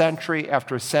taught century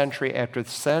after century after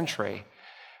century,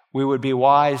 we would be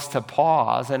wise to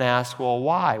pause and ask, well,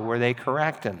 why? Were they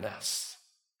correct in this?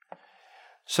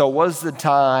 So was the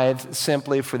tithe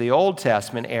simply for the Old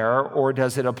Testament era, or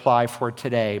does it apply for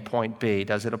today? Point B,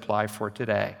 does it apply for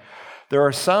today? There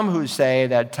are some who say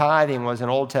that tithing was an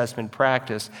Old Testament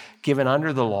practice given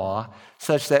under the law,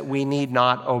 such that we need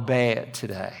not obey it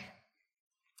today.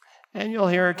 And you'll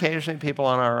hear occasionally people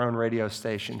on our own radio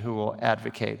station who will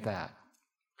advocate that.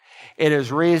 It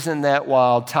is reasoned that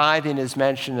while tithing is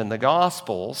mentioned in the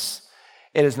Gospels,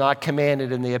 it is not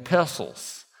commanded in the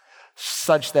epistles,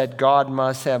 such that God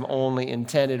must have only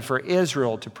intended for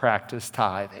Israel to practice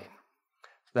tithing.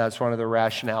 That's one of the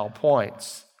rationale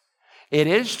points. It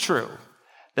is true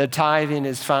that tithing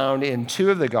is found in two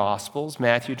of the Gospels,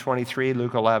 Matthew 23,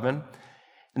 Luke 11,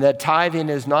 and that tithing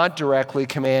is not directly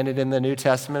commanded in the New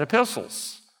Testament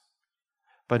epistles,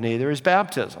 but neither is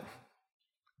baptism.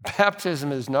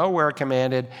 Baptism is nowhere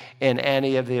commanded in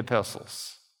any of the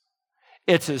epistles.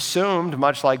 It's assumed,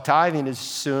 much like tithing is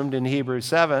assumed in Hebrews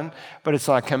 7, but it's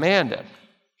not commanded.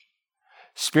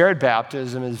 Spirit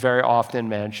baptism is very often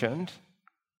mentioned,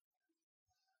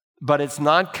 but it's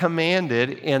not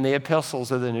commanded in the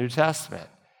epistles of the New Testament.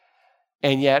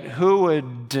 And yet, who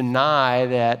would deny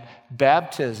that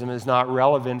baptism is not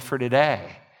relevant for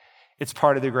today? It's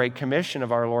part of the Great Commission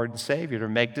of our Lord and Savior to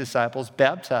make disciples,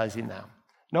 baptizing them.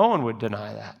 No one would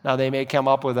deny that. Now, they may come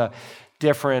up with a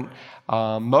different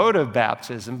mode of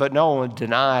baptism, but no one would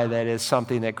deny that it's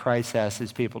something that Christ asks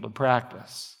his people to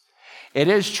practice. It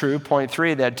is true, point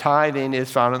 3, that tithing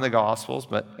is found in the Gospels,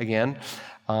 but again,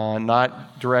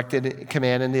 not directed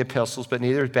command in the epistles, but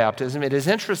neither is baptism. It is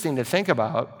interesting to think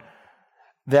about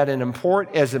that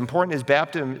as important as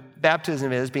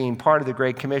baptism is, being part of the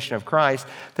Great Commission of Christ,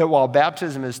 that while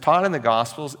baptism is taught in the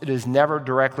Gospels, it is never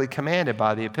directly commanded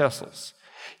by the epistles.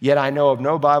 Yet I know of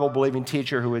no Bible-believing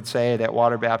teacher who would say that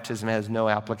water baptism has no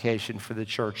application for the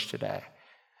church today.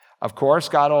 Of course,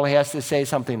 God only has to say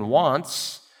something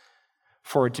once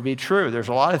for it to be true. There's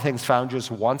a lot of things found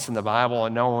just once in the Bible,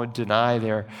 and no one would deny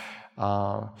their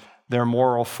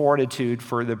moral fortitude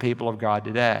for the people of God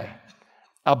today.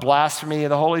 A blasphemy of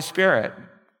the Holy Spirit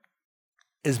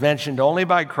is mentioned only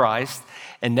by Christ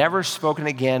and never spoken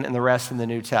again in the rest of the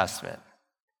New Testament.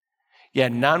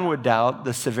 Yet none would doubt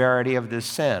the severity of this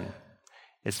sin.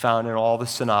 It's found in all the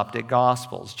synoptic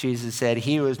Gospels. Jesus said,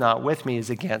 "He who is not with me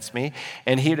is against me,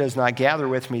 and he who does not gather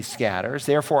with me scatters.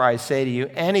 Therefore I say to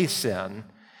you, any sin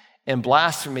and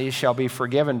blasphemy shall be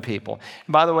forgiven people."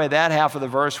 And by the way, that half of the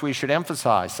verse we should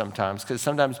emphasize sometimes, because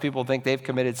sometimes people think they've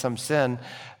committed some sin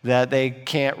that they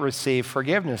can't receive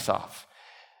forgiveness of.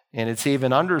 And it's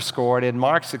even underscored in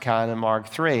Mark's account in Mark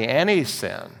 3. Any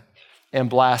sin and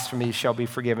blasphemy shall be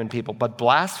forgiven people, but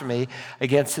blasphemy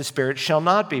against the Spirit shall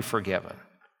not be forgiven.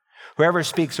 Whoever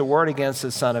speaks a word against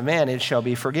the Son of Man, it shall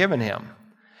be forgiven him.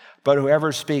 But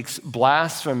whoever speaks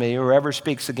blasphemy, or whoever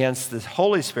speaks against the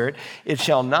Holy Spirit, it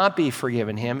shall not be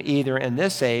forgiven him, either in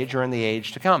this age or in the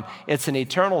age to come. It's an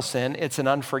eternal sin. It's an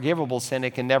unforgivable sin.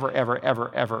 It can never, ever,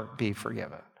 ever, ever be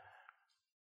forgiven.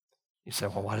 You say,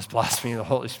 well, what is blasphemy of the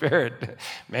Holy Spirit?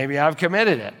 Maybe I've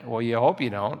committed it. Well, you hope you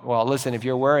don't. Well, listen, if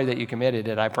you're worried that you committed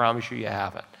it, I promise you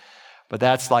haven't. But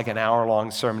that's like an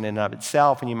hour-long sermon in and of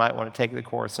itself, and you might want to take the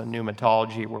course on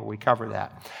pneumatology where we cover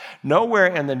that. Nowhere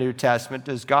in the New Testament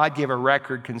does God give a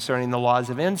record concerning the laws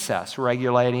of incest,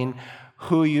 regulating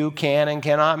who you can and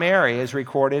cannot marry, as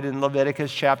recorded in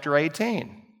Leviticus chapter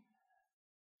 18.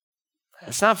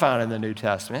 It's not found in the New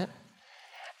Testament.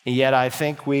 And yet I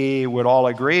think we would all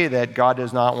agree that God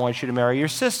does not want you to marry your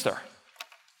sister.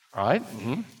 Right?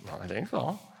 Mm-hmm. I think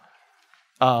so.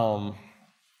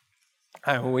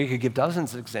 We could give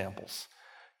dozens of examples.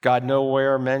 God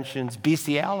nowhere mentions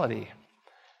bestiality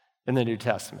in the New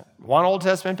Testament. One Old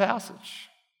Testament passage.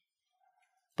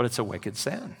 But it's a wicked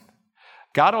sin.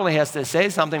 God only has to say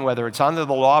something, whether it's under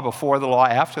the law, before the law,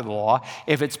 after the law.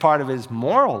 If it's part of his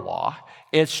moral law,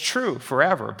 it's true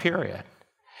forever, period.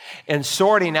 In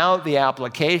sorting out the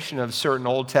application of certain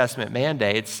Old Testament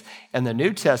mandates in the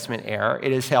New Testament era,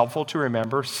 it is helpful to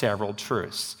remember several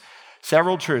truths.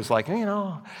 Several truths like,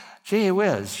 gee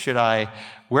whiz, should I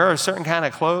wear a certain kind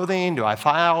of clothing? Do I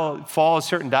follow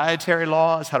certain dietary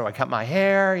laws? How do I cut my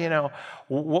hair?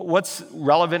 What's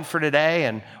relevant for today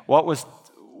and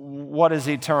what is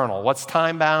eternal? What's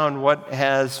time-bound? What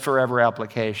has forever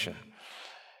application?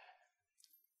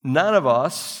 None of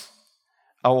us,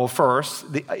 first,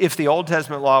 if the Old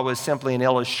Testament law was simply an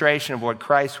illustration of what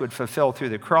Christ would fulfill through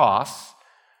the cross,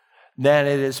 then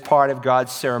it is part of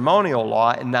God's ceremonial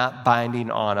law and not binding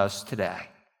on us today.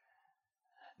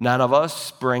 None of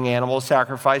us bring animal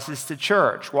sacrifices to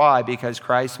church. Why? Because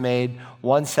Christ made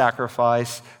one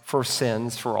sacrifice for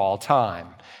sins for all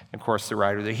time. Of course, the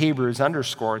writer of the Hebrews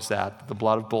underscores that the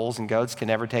blood of bulls and goats can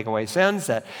never take away sins,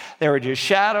 that they were just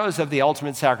shadows of the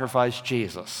ultimate sacrifice,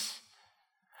 Jesus.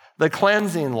 The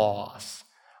cleansing laws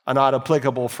are not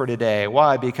applicable for today.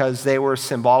 Why? Because they were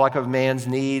symbolic of man's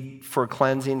need for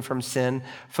cleansing from sin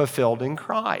fulfilled in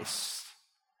Christ.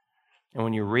 And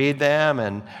when you read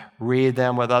them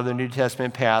with other New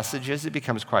Testament passages, it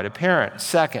becomes quite apparent.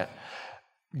 Second,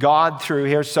 God through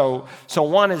here, so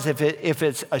one is if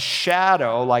it's a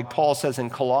shadow, like Paul says in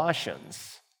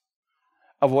Colossians,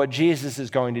 of what Jesus is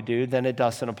going to do, then it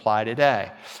doesn't apply today.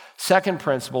 Second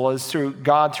principle is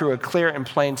God through a clear and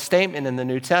plain statement in the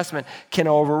New Testament can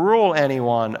overrule any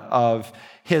one of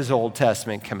his Old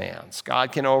Testament commands.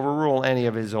 God can overrule any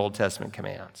of his Old Testament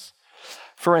commands.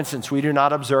 For instance, we do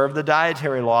not observe the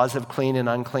dietary laws of clean and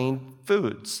unclean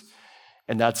foods.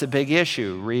 And that's a big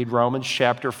issue. Read Romans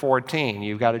chapter 14.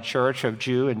 You've got a church of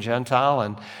Jew and Gentile,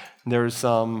 and there's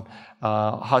some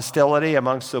hostility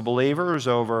amongst the believers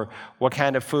over what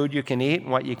kind of food you can eat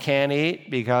and what you can't eat,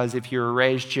 because if you were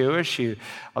raised Jewish, you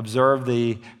observe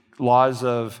the laws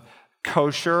of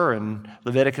kosher and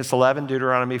Leviticus 11,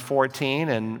 Deuteronomy 14,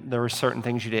 and there were certain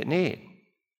things you didn't eat.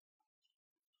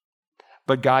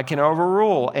 But God can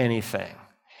overrule anything.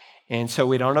 And so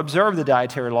we don't observe the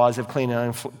dietary laws of clean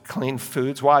and unclean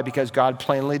foods. Why? Because God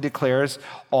plainly declares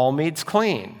all meat's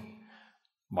clean.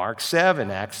 Mark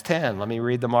 7, Acts 10. Let me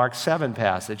read the Mark 7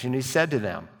 passage. And he said to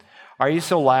them, "Are you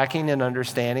so lacking in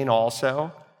understanding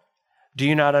also? Do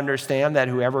you not understand that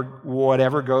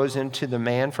whatever goes into the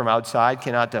man from outside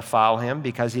cannot defile him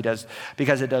because it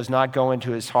does not go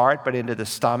into his heart but into the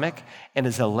stomach and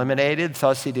is eliminated?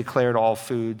 Thus he declared all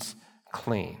foods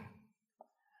clean."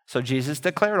 So Jesus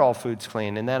declared all foods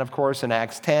clean. And then, of course, in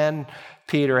Acts 10,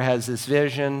 Peter has this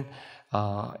vision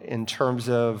in terms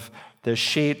of the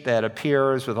sheet that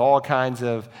appears with all kinds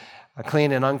of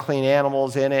clean and unclean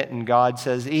animals in it. And God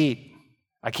says, "Eat."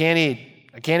 I can't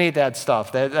eat that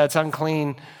stuff. That's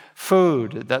unclean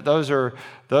food.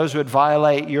 Those would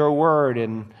violate your word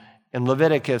in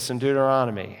Leviticus and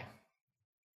Deuteronomy.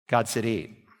 God said,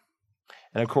 "Eat."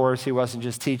 And of course, he wasn't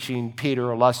just teaching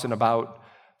Peter a lesson about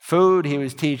food. He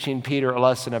was teaching Peter a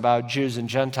lesson about Jews and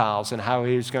Gentiles and how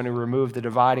he was going to remove the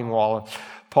dividing wall.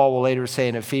 Paul will later say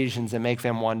in Ephesians, and make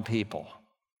them one people.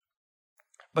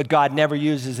 But God never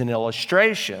uses an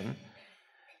illustration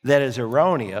that is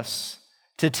erroneous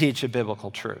to teach a biblical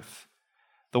truth.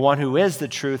 The one who is the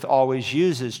truth always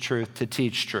uses truth to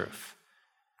teach truth.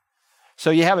 So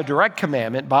you have a direct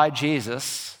commandment by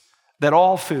Jesus that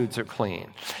all foods are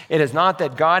clean. It is not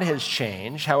that God has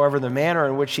changed. However, the manner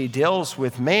in which he deals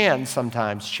with man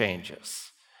sometimes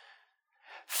changes.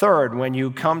 Third, when you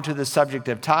come to the subject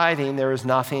of tithing, there is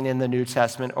nothing in the New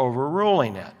Testament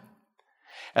overruling it.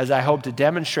 As I hope to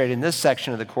demonstrate in this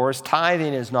section of the course,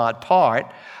 tithing is not part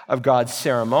of God's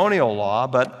ceremonial law,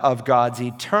 but of God's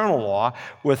eternal law,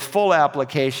 with full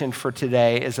application for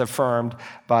today as affirmed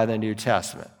by the New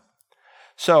Testament.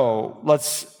 So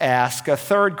let's ask a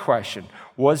third question.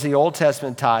 Was the Old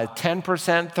Testament tithe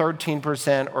 10%,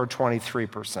 13%, or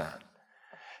 23%?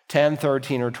 10,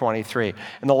 13, or 23.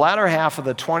 In the latter half of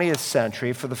the 20th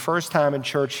century, for the first time in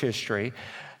church history,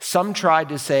 some tried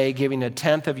to say giving a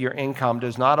tenth of your income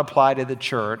does not apply to the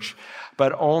church,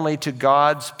 but only to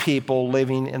God's people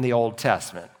living in the Old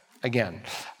Testament. Again,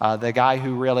 the guy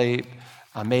who really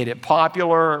made it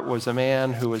popular was a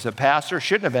man who was a pastor,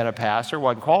 shouldn't have been a pastor,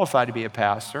 wasn't qualified to be a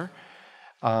pastor.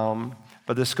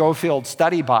 But the Scofield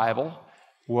Study Bible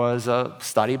was a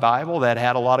study Bible that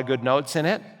had a lot of good notes in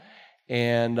it.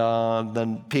 And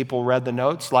then people read the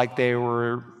notes like they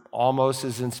were almost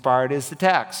as inspired as the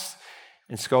text.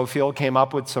 And Scofield came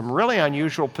up with some really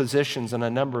unusual positions on a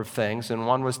number of things, and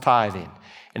one was tithing.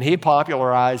 And he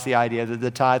popularized the idea that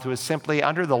the tithe was simply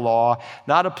under the law,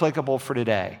 not applicable for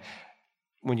today.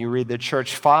 When you read the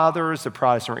church fathers, the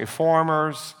Protestant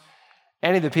reformers,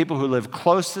 any of the people who lived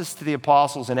closest to the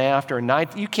apostles and after,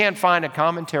 you can't find a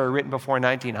commentary written before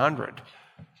 1900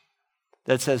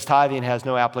 that says tithing has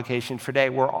no application for today.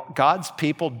 Were God's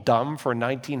people dumb for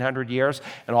 1900 years,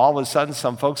 and all of a sudden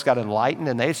some folks got enlightened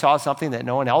and they saw something that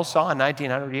no one else saw in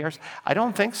 1900 years? I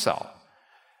don't think so.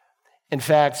 In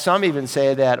fact, some even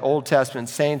say that Old Testament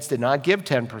saints did not give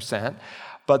 10%,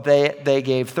 but they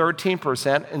gave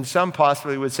 13%, and some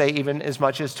possibly would say even as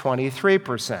much as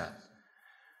 23%.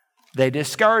 They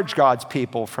discouraged God's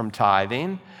people from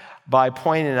tithing by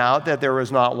pointing out that there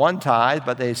was not one tithe,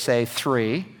 but they say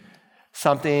three,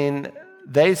 something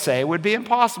they say would be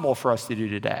impossible for us to do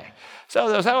today. So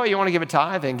they'll say, "Oh, you want to give a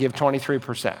tithe, and give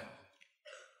 23%.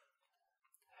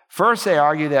 First, they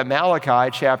argue that Malachi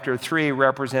chapter 3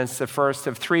 represents the first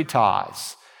of three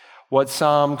tithes, what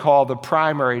some call the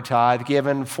primary tithe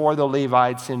given for the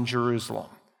Levites in Jerusalem.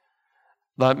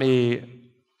 Let me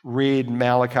read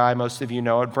Malachi, most of you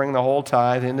know it. "Bring the whole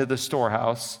tithe into the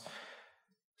storehouse,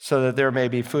 so that there may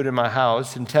be food in my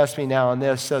house, and test me now in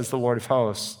this, says the Lord of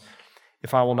hosts,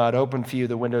 if I will not open for you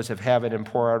the windows of heaven and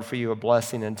pour out for you a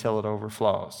blessing until it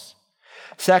overflows."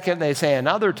 Second, they say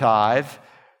another tithe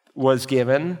was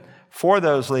given for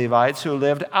those Levites who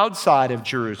lived outside of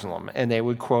Jerusalem, and they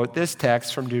would quote this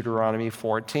text from Deuteronomy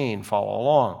 14. Follow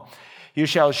along. "You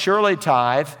shall surely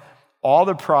tithe all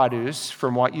the produce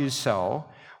from what you sow,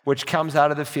 which comes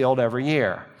out of the field every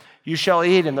year. You shall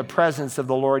eat in the presence of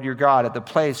the Lord your God at the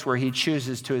place where he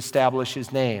chooses to establish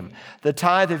his name. The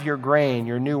tithe of your grain,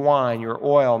 your new wine, your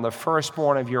oil, and the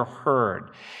firstborn of your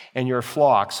herd and your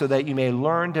flock, so that you may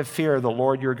learn to fear the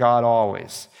Lord your God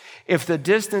always. If the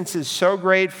distance is so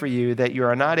great for you that you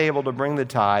are not able to bring the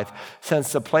tithe,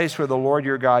 since the place where the Lord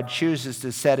your God chooses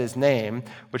to set his name,"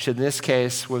 which in this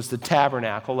case was the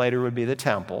tabernacle, later would be the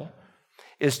temple,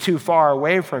 "is too far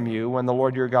away from you when the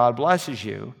Lord your God blesses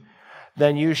you,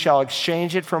 then you shall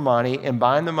exchange it for money and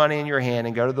bind the money in your hand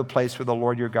and go to the place where the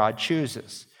Lord your God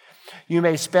chooses. You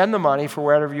may spend the money for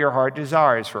whatever your heart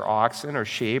desires, for oxen or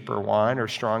sheep or wine or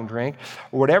strong drink,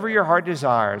 or whatever your heart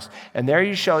desires. And there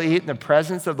you shall eat in the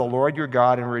presence of the Lord your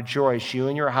God and rejoice, you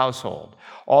and your household.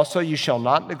 Also you shall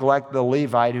not neglect the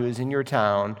Levite who is in your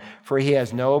town, for he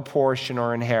has no portion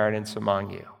or inheritance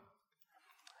among you.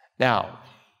 Now,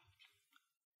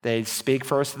 they speak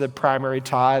first of the primary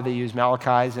tithe. They use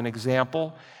Malachi as an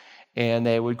example, and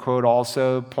they would quote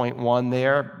also point 1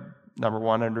 there, number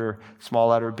 1 under small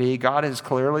letter B. God has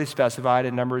clearly specified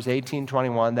in Numbers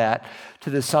 18:21 that to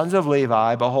the sons of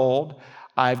Levi, behold,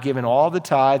 I have given all the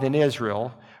tithe in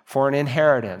Israel for an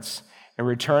inheritance in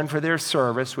return for their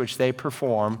service which they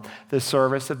perform, the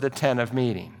service of the tent of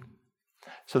meeting.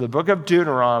 So the book of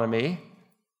Deuteronomy,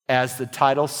 as the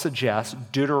title suggests,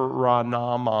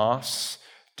 Deuteronomos,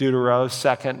 Deutero,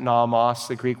 second, nomos,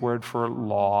 the Greek word for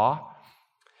law.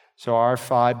 So our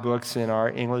 5 books in our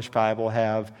English Bible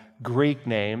have Greek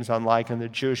names. Unlike in the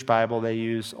Jewish Bible, they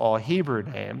use all Hebrew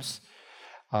names.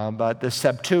 But the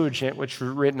Septuagint, which was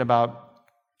written about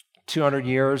 200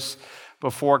 years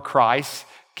before Christ,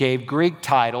 gave Greek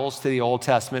titles to the Old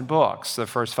Testament books, the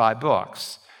first 5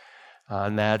 books.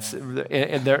 And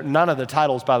none of the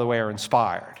titles, by the way, are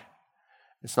inspired.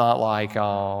 It's not like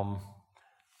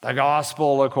the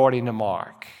Gospel according to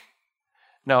Mark.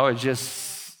 No, it's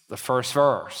just the first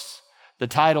verse. The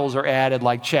titles are added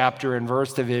like chapter and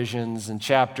verse divisions and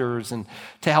chapters and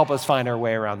to help us find our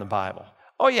way around the Bible.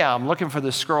 Oh yeah, I'm looking for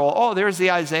the scroll. Oh, there's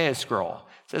the Isaiah scroll.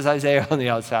 It says Isaiah on the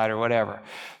outside or whatever.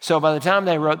 So by the time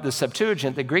they wrote the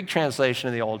Septuagint, the Greek translation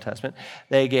of the Old Testament,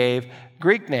 they gave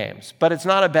Greek names. But it's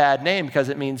not a bad name because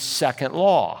it means second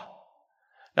law.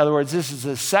 In other words, this is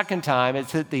the second time,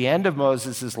 it's at the end of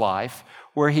Moses' life,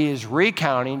 where he is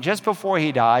recounting just before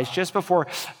he dies, just before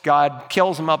God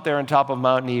kills him up there on top of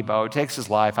Mount Nebo, takes his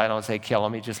life. I don't say kill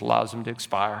him, he just allows him to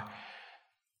expire.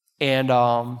 And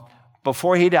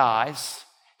before he dies,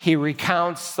 he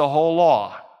recounts the whole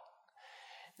law.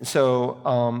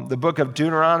 So the book of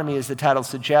Deuteronomy, as the title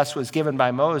suggests, was given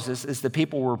by Moses as the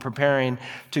people were preparing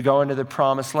to go into the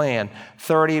promised land,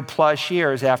 30 plus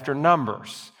years after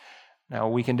Numbers. Now,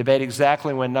 we can debate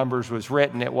exactly when Numbers was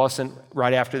written. It wasn't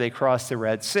right after they crossed the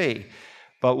Red Sea.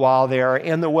 But while they are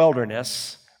in the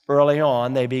wilderness, early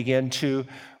on, they begin to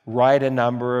write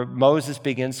Moses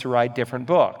begins to write different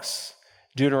books.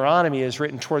 Deuteronomy is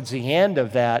written towards the end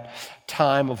of that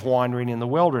time of wandering in the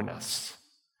wilderness.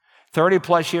 30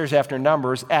 plus years after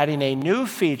Numbers, adding a new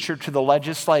feature to the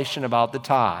legislation about the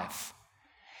tithe.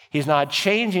 He's not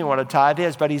changing what a tithe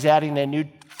is, but he's adding a new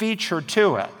feature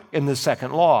to it in the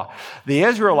second law. The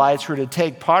Israelites were to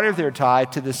take part of their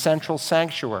tithe to the central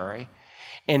sanctuary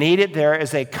and eat it there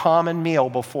as a common meal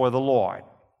before the Lord.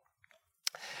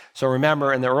 So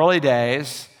remember, in the early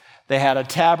days, they had a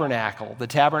tabernacle. The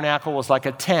tabernacle was like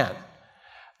a tent.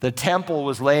 The temple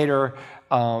was later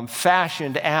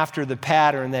fashioned after the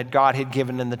pattern that God had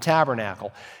given in the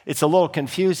tabernacle. It's a little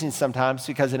confusing sometimes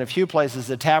because in a few places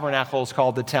the tabernacle is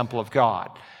called the temple of God.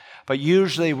 But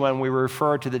usually when we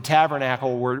refer to the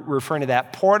tabernacle, we're referring to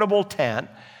that portable tent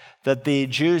that the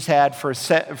Jews had for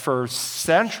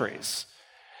centuries.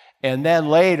 And then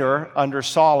later, under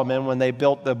Solomon, when they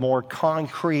built the more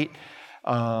concrete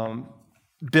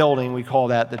building, we call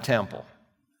that the temple.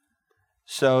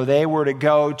 So they were to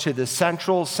go to the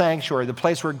central sanctuary, the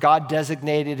place where God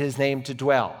designated his name to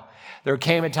dwell. There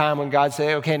came a time when God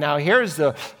said, okay, now here's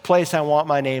the place I want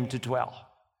my name to dwell.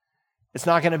 It's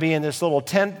not going to be in this little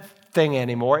tent thing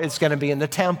anymore. It's going to be in the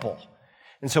temple.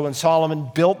 And so when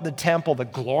Solomon built the temple, the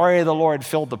glory of the Lord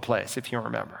filled the place, if you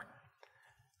remember.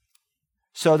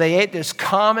 So they ate this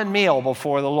common meal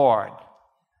before the Lord.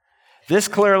 This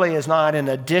clearly is not an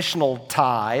additional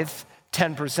tithe,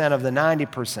 10% of the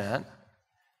 90%.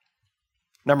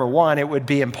 Number one, it would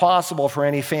be impossible for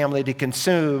any family to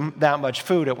consume that much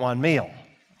food at one meal.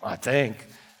 I think.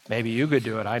 Maybe you could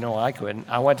do it. I know I couldn't.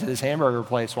 I went to this hamburger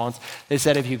place once. They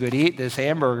said if you could eat this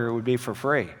hamburger, it would be for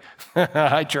free.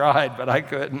 I tried, but I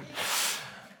couldn't.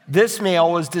 This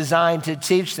meal was designed to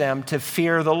teach them to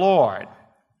fear the Lord.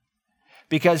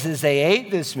 Because as they ate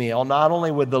this meal, not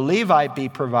only would the Levite be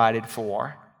provided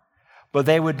for, but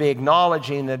they would be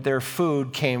acknowledging that their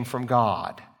food came from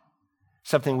God.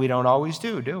 Something we don't always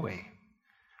do we?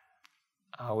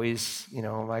 Always,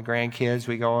 my grandkids,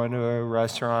 we go into a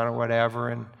restaurant or whatever,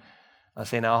 and I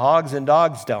say, now hogs and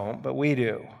dogs don't, but we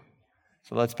do.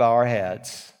 So let's bow our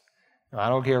heads. I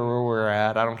don't care where we're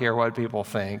at. I don't care what people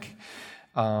think.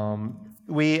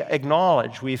 We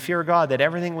acknowledge, we fear God that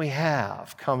everything we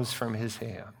have comes from his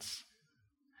hands.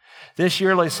 This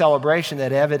yearly celebration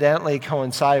that evidently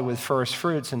coincided with first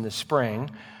fruits in the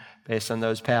spring based on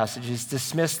those passages,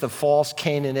 dismissed the false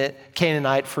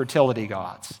Canaanite fertility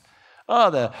gods. Oh,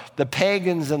 the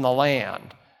pagans in the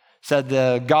land said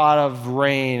the god of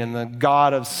rain and the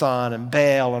god of sun and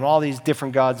Baal and all these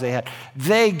different gods they had,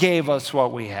 they gave us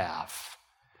what we have.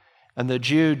 And the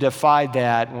Jew defied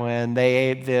that when they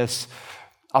ate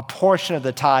a portion of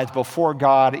the tithe before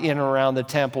God in and around the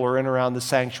temple or in and around the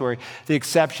sanctuary. The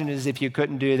exception is if you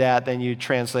couldn't do that, then you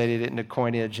translated it into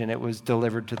coinage and it was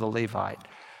delivered to the Levite.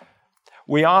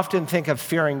 We often think of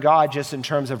fearing God just in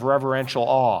terms of reverential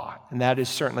awe, and that is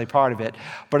certainly part of it,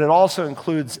 but it also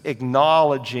includes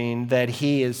acknowledging that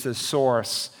He is the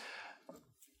source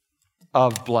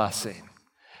of blessing.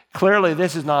 Clearly,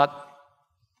 this is not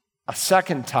a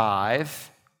second tithe,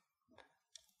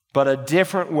 but a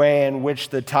different way in which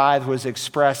the tithe was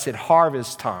expressed at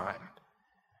harvest time,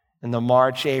 in the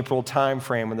March-April time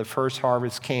frame when the first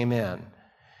harvest came in.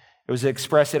 It was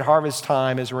expressed at harvest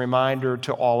time as a reminder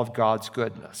to all of God's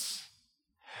goodness.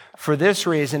 For this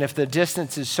reason, if the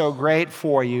distance is so great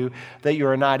for you that you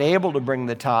are not able to bring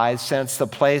the tithe, since the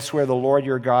place where the Lord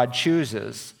your God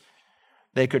chooses,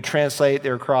 they could translate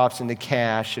their crops into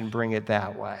cash and bring it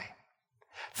that way.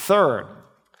 Third,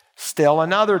 still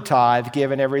another tithe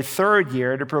given every third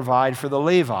year to provide for the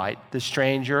Levite, the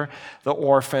stranger, the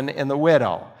orphan, and the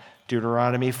widow.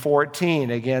 Deuteronomy 14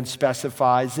 again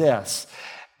specifies this.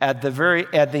 At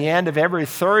the end of every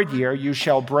third year, you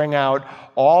shall bring out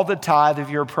all the tithe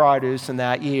of your produce in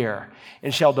that year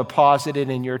and shall deposit it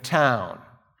in your town.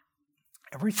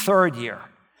 Every third year.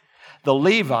 The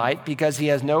Levite, because he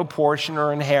has no portion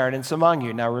or inheritance among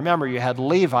you. Now remember, you had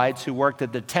Levites who worked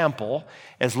at the temple,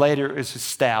 as later is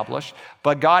established,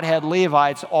 but God had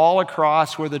Levites all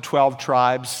across where the 12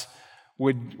 tribes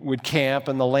would camp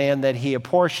and the land that He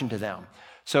apportioned to them.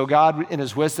 So God, in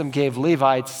His wisdom, gave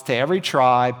Levites to every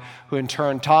tribe, who in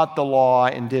turn taught the law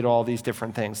and did all these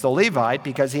different things. The Levite,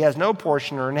 because he has no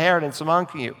portion or inheritance among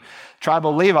you. Tribe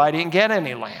of Levi didn't get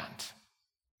any land.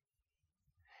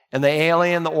 And the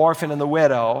alien, the orphan, and the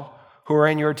widow who are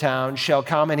in your town shall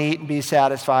come and eat and be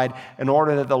satisfied, in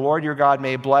order that the Lord your God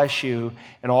may bless you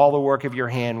in all the work of your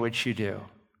hand which you do.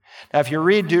 Now, if you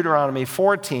read Deuteronomy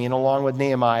 14 along with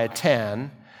Nehemiah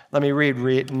 10, let me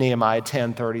read Nehemiah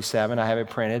 10:37. I have it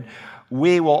printed.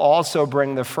 We will also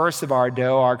bring the first of our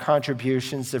dough, our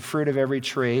contributions, the fruit of every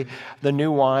tree, the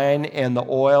new wine and the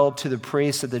oil to the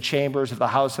priests of the chambers of the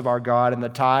house of our God, and the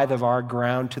tithe of our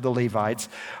ground to the Levites.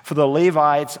 For the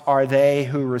Levites are they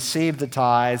who receive the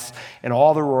tithes in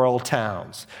all the royal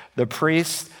towns. The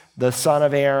priest, the son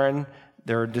of Aaron,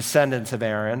 their descendants of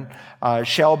Aaron,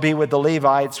 shall be with the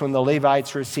Levites when the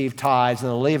Levites receive tithes, and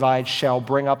the Levites shall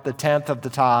bring up the tenth of the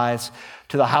tithes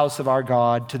to the house of our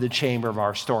God, to the chamber of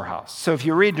our storehouse. So if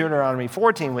you read Deuteronomy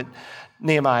 14 with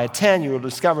Nehemiah 10, you will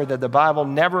discover that the Bible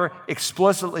never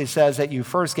explicitly says that you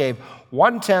first gave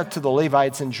 1/10 to the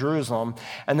Levites in Jerusalem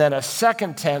and then a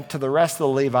 2/10 to the rest of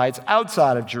the Levites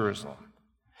outside of Jerusalem.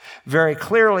 Very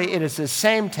clearly, it is the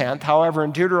same tenth. However,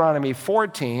 in Deuteronomy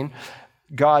 14,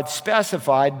 God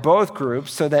specified both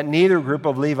groups so that neither group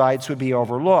of Levites would be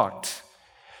overlooked.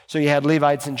 So you had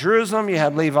Levites in Jerusalem, you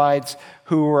had Levites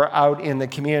who were out in the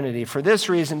community. For this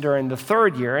reason, during the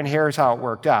third year, and here's how it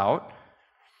worked out,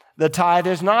 the tithe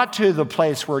is not to the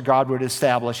place where God would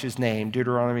establish His name,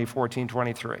 Deuteronomy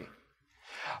 14:23,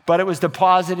 but it was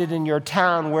deposited in your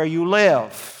town where you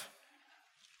live.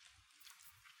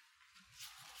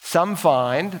 Some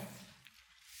find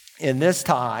in this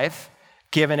tithe,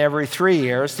 given every 3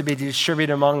 years to be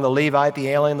distributed among the Levite, the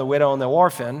alien, the widow, and the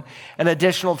orphan, an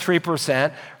additional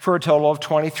 3% for a total of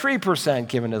 23%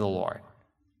 given to the Lord.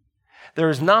 There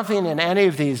is nothing in any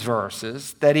of these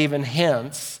verses that even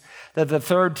hints that the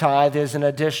third tithe is an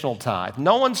additional tithe.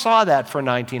 No one saw that for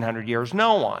 1,900 years.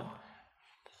 No one.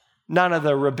 None of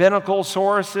the rabbinical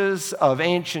sources of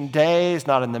ancient days,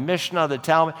 not in the Mishnah, the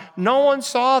Talmud. No one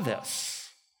saw this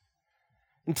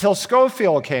until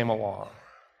Scofield came along.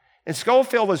 And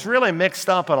Scofield was really mixed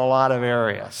up in a lot of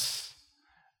areas.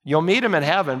 You'll meet him in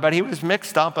heaven, but he was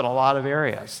mixed up in a lot of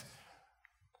areas.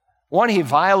 One, he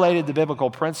violated the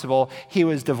biblical principle. He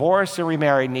was divorced and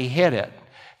remarried, and he hid it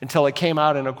until it came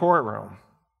out in a courtroom.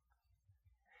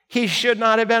 He should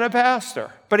not have been a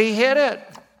pastor, but he hid it.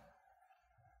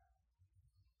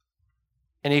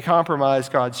 And he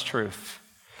compromised God's truth.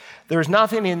 There's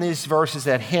nothing in these verses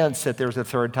that hints that there's a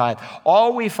third tithe.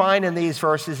 All we find in these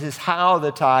verses is how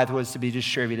the tithe was to be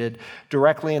distributed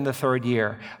directly in the third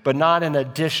year, but not an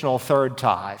additional third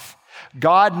tithe.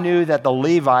 God knew that the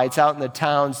Levites out in the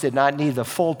towns did not need the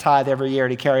full tithe every year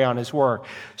to carry on his work.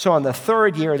 So in the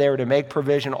third year, they were to make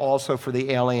provision also for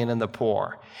the alien and the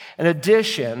poor. In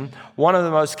addition, one of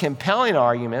the most compelling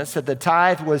arguments that the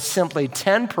tithe was simply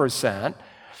 10%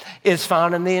 is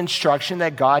found in the instruction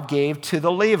that God gave to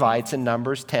the Levites in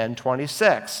Numbers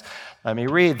 10:26. Let me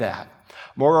read that.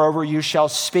 Moreover, you shall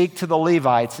speak to the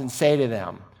Levites and say to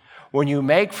them, when you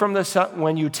take from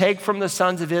the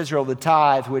sons of Israel the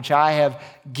tithe which I have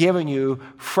given you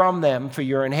from them for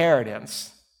your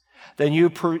inheritance, then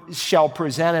you shall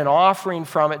present an offering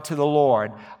from it to the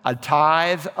Lord, a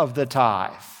tithe of the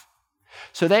tithe.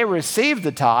 So they received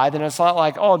the tithe, and it's not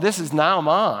like, oh, this is now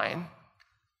mine.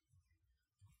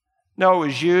 No, it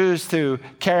was used to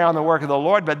carry on the work of the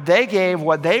Lord, but they gave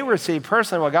what they received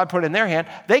personally, what God put in their hand,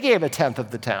 they gave a tenth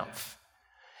of the tenth.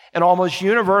 An almost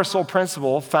universal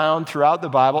principle found throughout the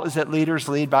Bible is that leaders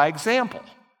lead by example.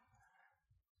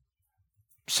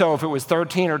 So if it was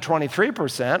 13 or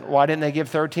 23%, why didn't they give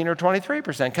 13 or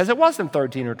 23%? Because it wasn't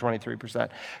 13 or 23%.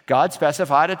 God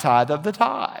specified a tithe of the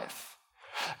tithe.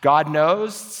 God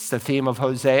knows, it's the theme of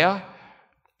Hosea,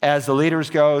 as the leaders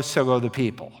go, so go the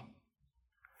people.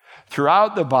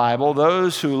 Throughout the Bible,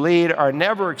 those who lead are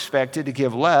never expected to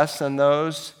give less than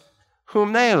those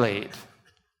whom they lead.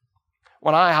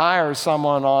 When I hire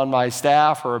someone on my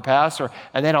staff or a pastor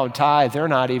and they don't tithe, they're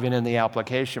not even in the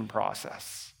application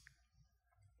process.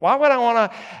 Why would I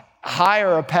want to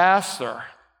hire a pastor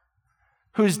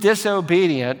who's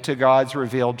disobedient to God's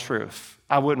revealed truth?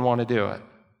 I wouldn't want to do it.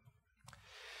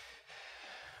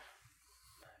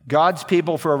 God's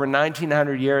people for over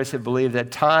 1,900 years have believed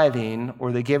that tithing,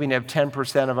 or the giving of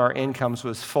 10% of our incomes,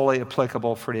 was fully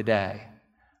applicable for today.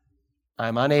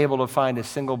 I'm unable to find a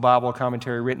single Bible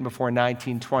commentary written before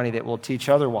 1920 that will teach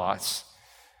otherwise.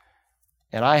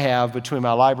 And I have, between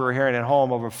my library here and at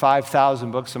home, over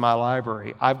 5,000 books in my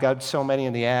library. I've got so many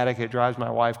in the attic, it drives my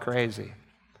wife crazy.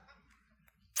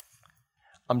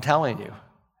 I'm telling you,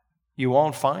 you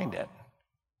won't find it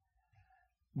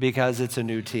because it's a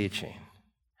new teaching.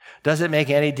 Does it make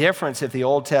any difference if the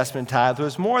Old Testament tithe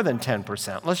was more than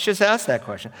 10%? Let's just ask that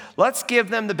question. Let's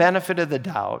give them the benefit of the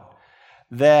doubt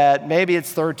that maybe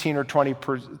it's 13 or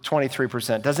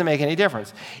 23%. Doesn't make any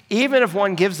difference. Even if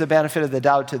one gives the benefit of the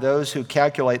doubt to those who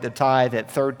calculate the tithe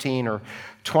at 13 or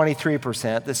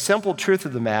 23%, the simple truth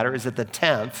of the matter is that the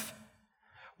tenth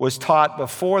was taught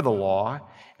before the law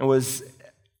was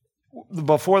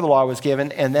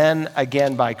given, and then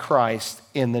again by Christ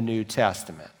in the New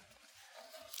Testament.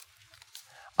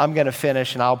 I'm going to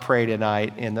finish and I'll pray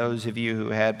tonight, and those of you who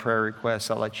had prayer requests,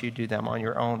 I'll let you do them on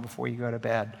your own before you go to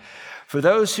bed. For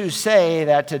those who say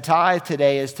that to tithe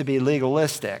today is to be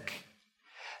legalistic,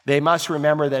 they must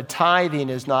remember that tithing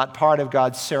is not part of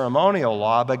God's ceremonial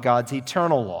law, but God's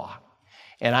eternal law.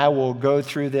 And I will go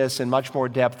through this in much more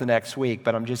depth next week,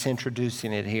 but I'm just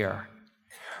introducing it here.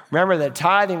 Remember that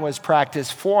tithing was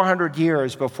practiced 400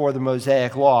 years before the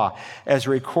Mosaic Law, as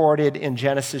recorded in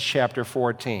Genesis chapter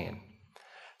 14.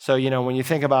 So, when you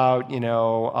think about,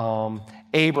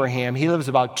 Abraham, he lives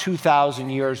about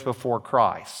 2,000 years before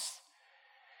Christ.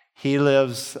 He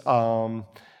lives, and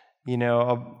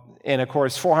of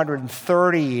course,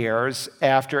 430 years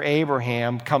after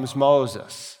Abraham comes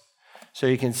Moses. So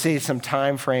you can see some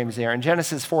time frames there. In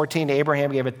Genesis 14,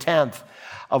 Abraham gave a tenth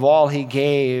of all he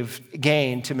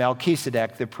gained to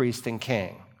Melchizedek, the priest and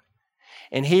king.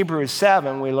 In Hebrews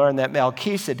 7, we learn that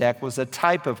Melchizedek was a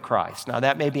type of Christ. Now,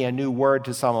 that may be a new word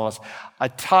to some of us. A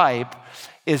type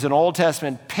is an Old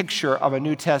Testament picture of a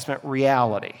New Testament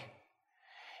reality.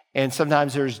 And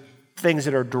sometimes there's things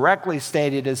that are directly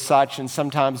stated as such, and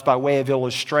sometimes by way of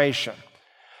illustration.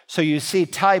 So you see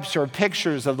types or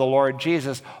pictures of the Lord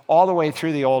Jesus all the way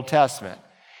through the Old Testament,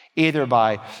 either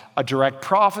by a direct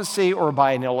prophecy or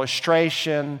by an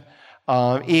illustration.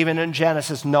 Even in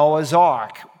Genesis, Noah's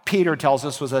Ark, Peter tells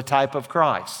us, was a type of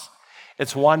Christ.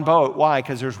 It's one boat. Why?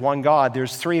 Because there's one God.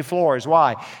 There's three floors.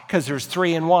 Why? Because there's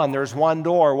three in one. There's one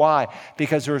door. Why?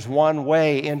 Because there's one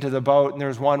way into the boat, and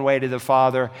there's one way to the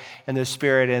Father and the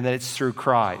Spirit, and it's through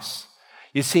Christ.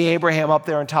 You see Abraham up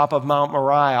there on top of Mount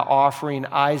Moriah offering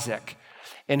Isaac.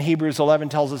 And Hebrews 11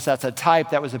 tells us that's a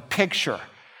type, that was a picture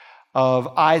of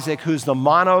Isaac, who's the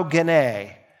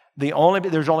monogene.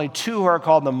 There's only two who are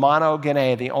called the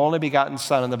monogene, the only begotten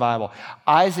son in the Bible.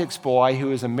 Isaac's boy,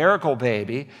 who is a miracle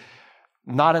baby,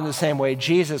 not in the same way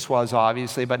Jesus was,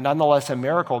 obviously, but nonetheless a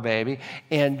miracle baby.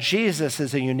 And Jesus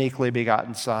is a uniquely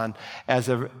begotten son as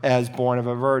born of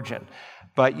a virgin.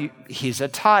 But he's a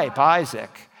type,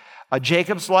 Isaac. A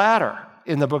Jacob's ladder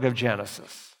in the book of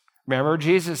Genesis. Remember,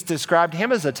 Jesus described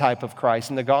him as a type of Christ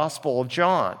in the Gospel of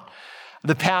John.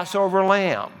 The Passover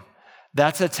lamb.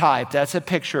 That's a type. That's a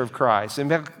picture of Christ.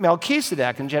 And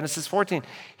Melchizedek in Genesis 14,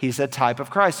 he's a type of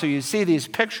Christ. So you see these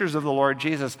pictures of the Lord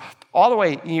Jesus all the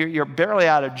way, you're barely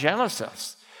out of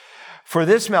Genesis. For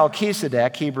this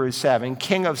Melchizedek, Hebrews 7,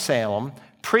 king of Salem,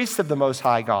 priest of the Most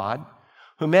High God,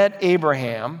 who met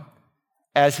Abraham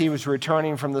as he was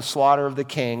returning from the slaughter of the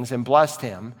kings and blessed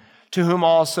him, to whom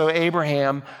also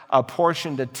Abraham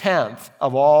apportioned a tenth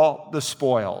of all the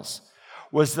spoils,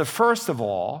 was the first of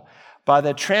all. By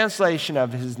the translation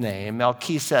of his name,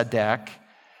 Melchizedek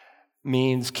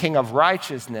means king of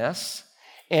righteousness,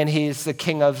 and he's the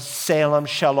king of Salem,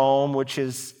 Shalom, which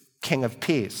is king of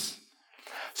peace.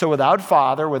 So without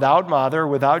father, without mother,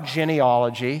 without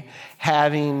genealogy,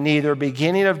 having neither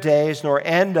beginning of days nor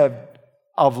end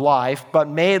of life, but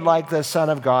made like the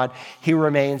Son of God, he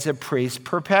remains a priest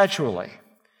perpetually.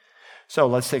 So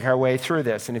let's take our way through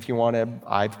this. And if you want to,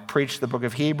 I've preached the book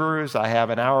of Hebrews. I have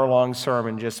an hour-long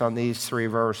sermon just on these 3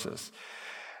 verses.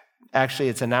 Actually,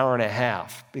 it's an hour and a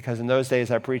half, because in those days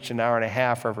I preached an hour and a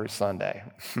half every Sunday.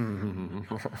 You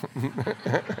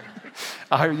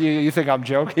think I'm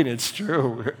joking? It's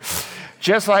true.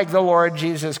 Just like the Lord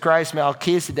Jesus Christ,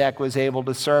 Melchizedek was able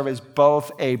to serve as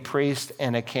both a priest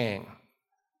and a king.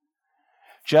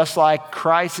 Just like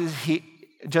Christ, he,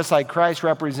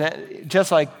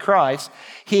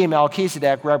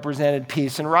 Melchizedek, represented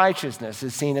peace and righteousness,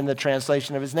 as seen in the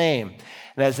translation of his name,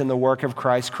 and as in the work of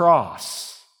Christ's cross.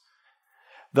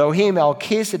 Though he,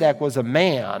 Melchizedek, was a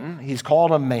man, he's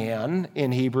called a man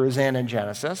in Hebrews and in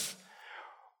Genesis,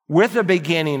 with a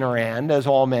beginning or end, as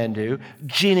all men do,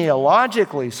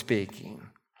 genealogically speaking,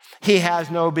 he has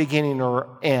no beginning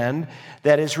or end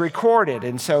that is recorded,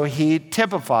 and so he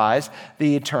typifies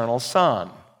the eternal Son.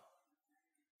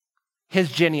 His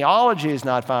genealogy is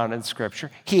not found in Scripture.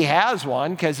 He has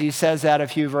one because he says that a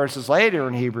few verses later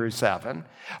in Hebrews 7,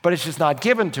 but it's just not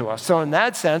given to us. So in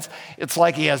that sense, it's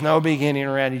like he has no beginning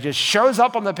or end. He just shows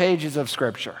up on the pages of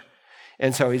Scripture.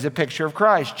 And so he's a picture of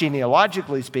Christ.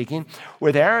 Genealogically speaking,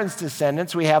 with Aaron's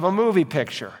descendants, we have a movie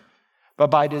picture. But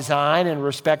by design and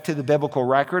respect to the biblical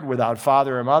record, without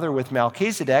father or mother, with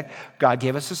Melchizedek, God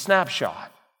gave us a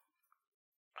snapshot.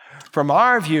 From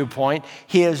our viewpoint,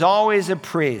 he is always a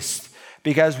priest,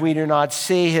 because we do not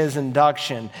see his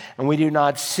induction, and we do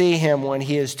not see him when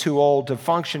he is too old to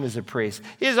function as a priest.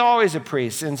 He is always a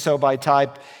priest, and so by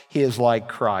type, he is like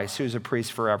Christ, who is a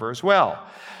priest forever as well.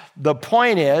 The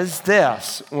point is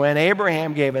this: when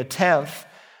Abraham gave a tenth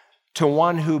to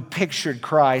one who pictured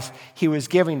Christ, he was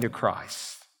giving to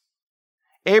Christ.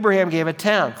 Abraham gave a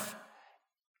tenth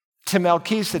to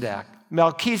Melchizedek.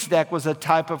 Melchizedek was a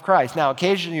type of Christ. Now,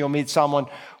 occasionally you'll meet someone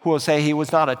who will say he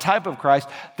was not a type of Christ.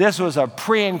 This was a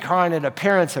pre-incarnate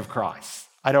appearance of Christ.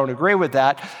 I don't agree with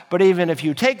that, but even if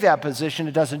you take that position,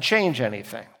 it doesn't change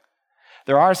anything.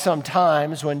 There are some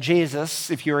times when Jesus,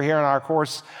 if you were here in our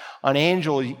course on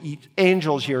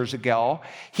angels years ago,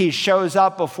 he shows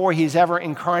up before he's ever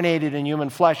incarnated in human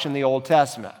flesh in the Old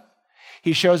Testament.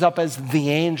 He shows up as the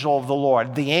angel of the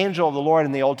Lord. The angel of the Lord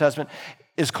in the Old Testament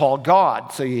is called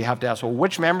God. So you have to ask, well,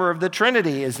 which member of the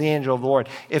Trinity is the angel of the Lord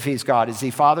if he's God? Is he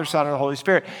Father, Son, and Holy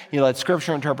Spirit? You let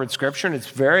Scripture interpret Scripture, and it's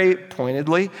very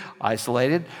pointedly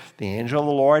isolated. The angel of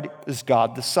the Lord is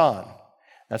God the Son.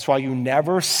 That's why you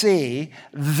never see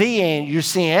the angel. You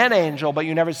see an angel, but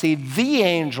you never see the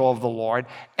angel of the Lord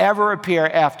ever appear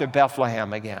after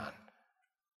Bethlehem again.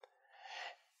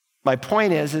 My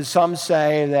point is some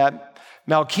say that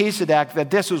Melchizedek, that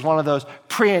this was one of those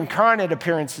pre-incarnate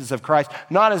appearances of Christ,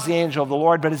 not as the angel of the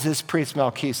Lord, but as this priest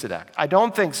Melchizedek. I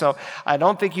don't think so. I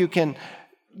don't think you can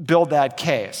build that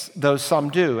case, though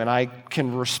some do, and I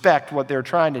can respect what they're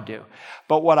trying to do.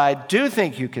 But what I do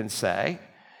think you can say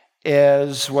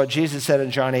is what Jesus said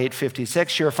in John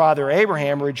 8:56, your father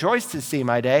Abraham rejoiced to see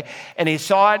my day, and he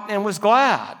saw it and was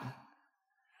glad.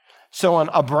 So on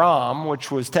Abram,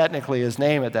 which was technically his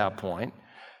name at that point,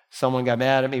 someone got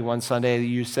mad at me one Sunday that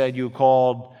you said you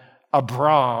called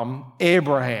Abram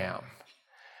Abraham.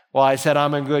 Well, I said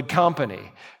I'm in good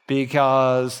company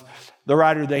because the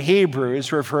writer of the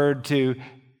Hebrews referred to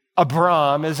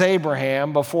Abram as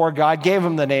Abraham before God gave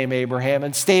him the name Abraham.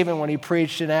 And Stephen, when he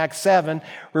preached in Acts 7,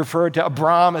 referred to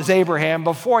Abram as Abraham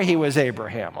before he was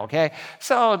Abraham, okay?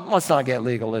 So let's not get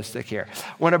legalistic here.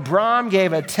 When Abram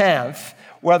gave a tenth,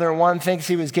 whether one thinks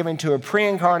he was giving to a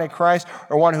pre-incarnate Christ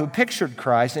or one who pictured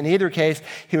Christ, in either case,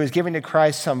 he was giving to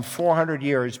Christ some 400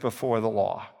 years before the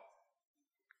law.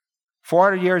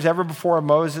 400 years ever before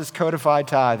Moses codified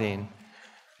tithing,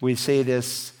 we see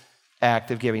this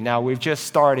act of giving. Now, we've just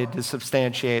started to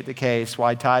substantiate the case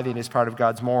why tithing is part of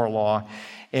God's moral law,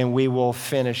 and we will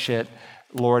finish it,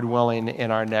 Lord willing,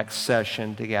 in our next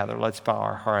session together. Let's bow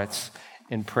our hearts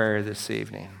in prayer this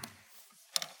evening.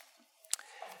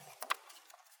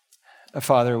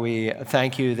 Father, we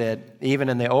thank you that even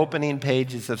in the opening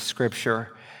pages of Scripture,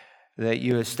 that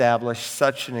you established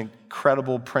such an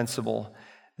incredible principle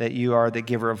that you are the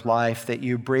giver of life, that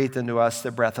you breathed into us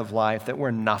the breath of life, that we're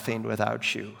nothing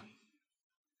without you.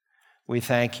 We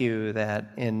thank you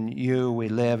that in you we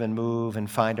live and move and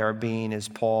find our being, as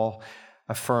Paul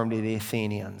affirmed to the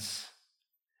Athenians.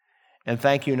 And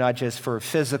thank you not just for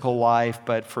physical life,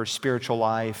 but for spiritual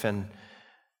life, and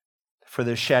for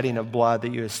the shedding of blood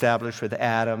that you established with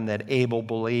Adam, that Abel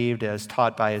believed as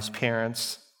taught by his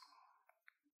parents,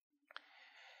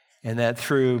 and that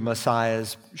through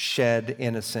Messiah's shed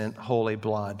innocent, holy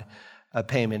blood, a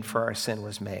payment for our sin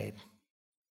was made.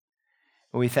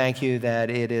 We thank you that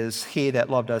it is he that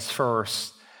loved us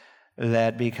first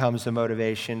that becomes the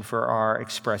motivation for our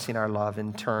expressing our love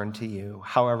in turn to you,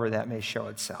 however that may show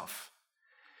itself.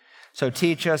 So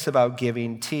teach us about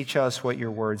giving. Teach us what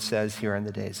your word says here in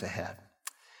the days ahead.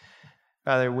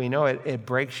 Father, we know it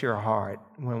breaks your heart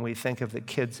when we think of the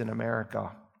kids in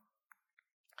America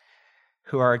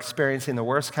who are experiencing the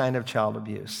worst kind of child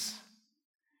abuse,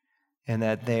 and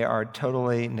that they are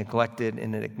totally neglected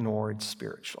and ignored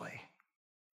spiritually.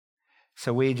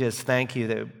 So we just thank you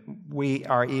that we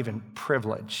are even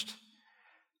privileged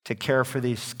to care for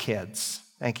these kids.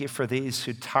 Thank you for these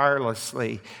who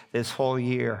tirelessly this whole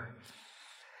year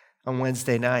on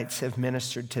Wednesday nights have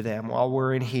ministered to them while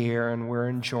we're in here and we're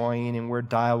enjoying and we're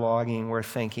dialoguing, we're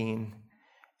thinking,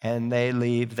 and they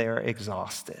leave there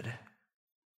exhausted.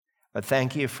 But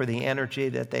thank you for the energy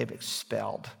that they've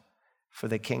expelled for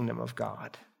the kingdom of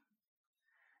God.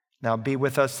 Now be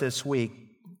with us this week.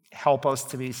 Help us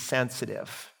to be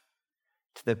sensitive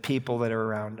to the people that are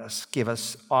around us. Give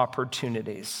us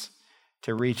opportunities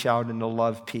to reach out and to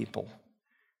love people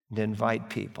and to invite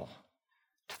people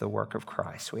to the work of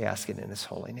Christ. We ask it in his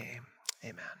holy name.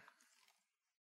 Amen.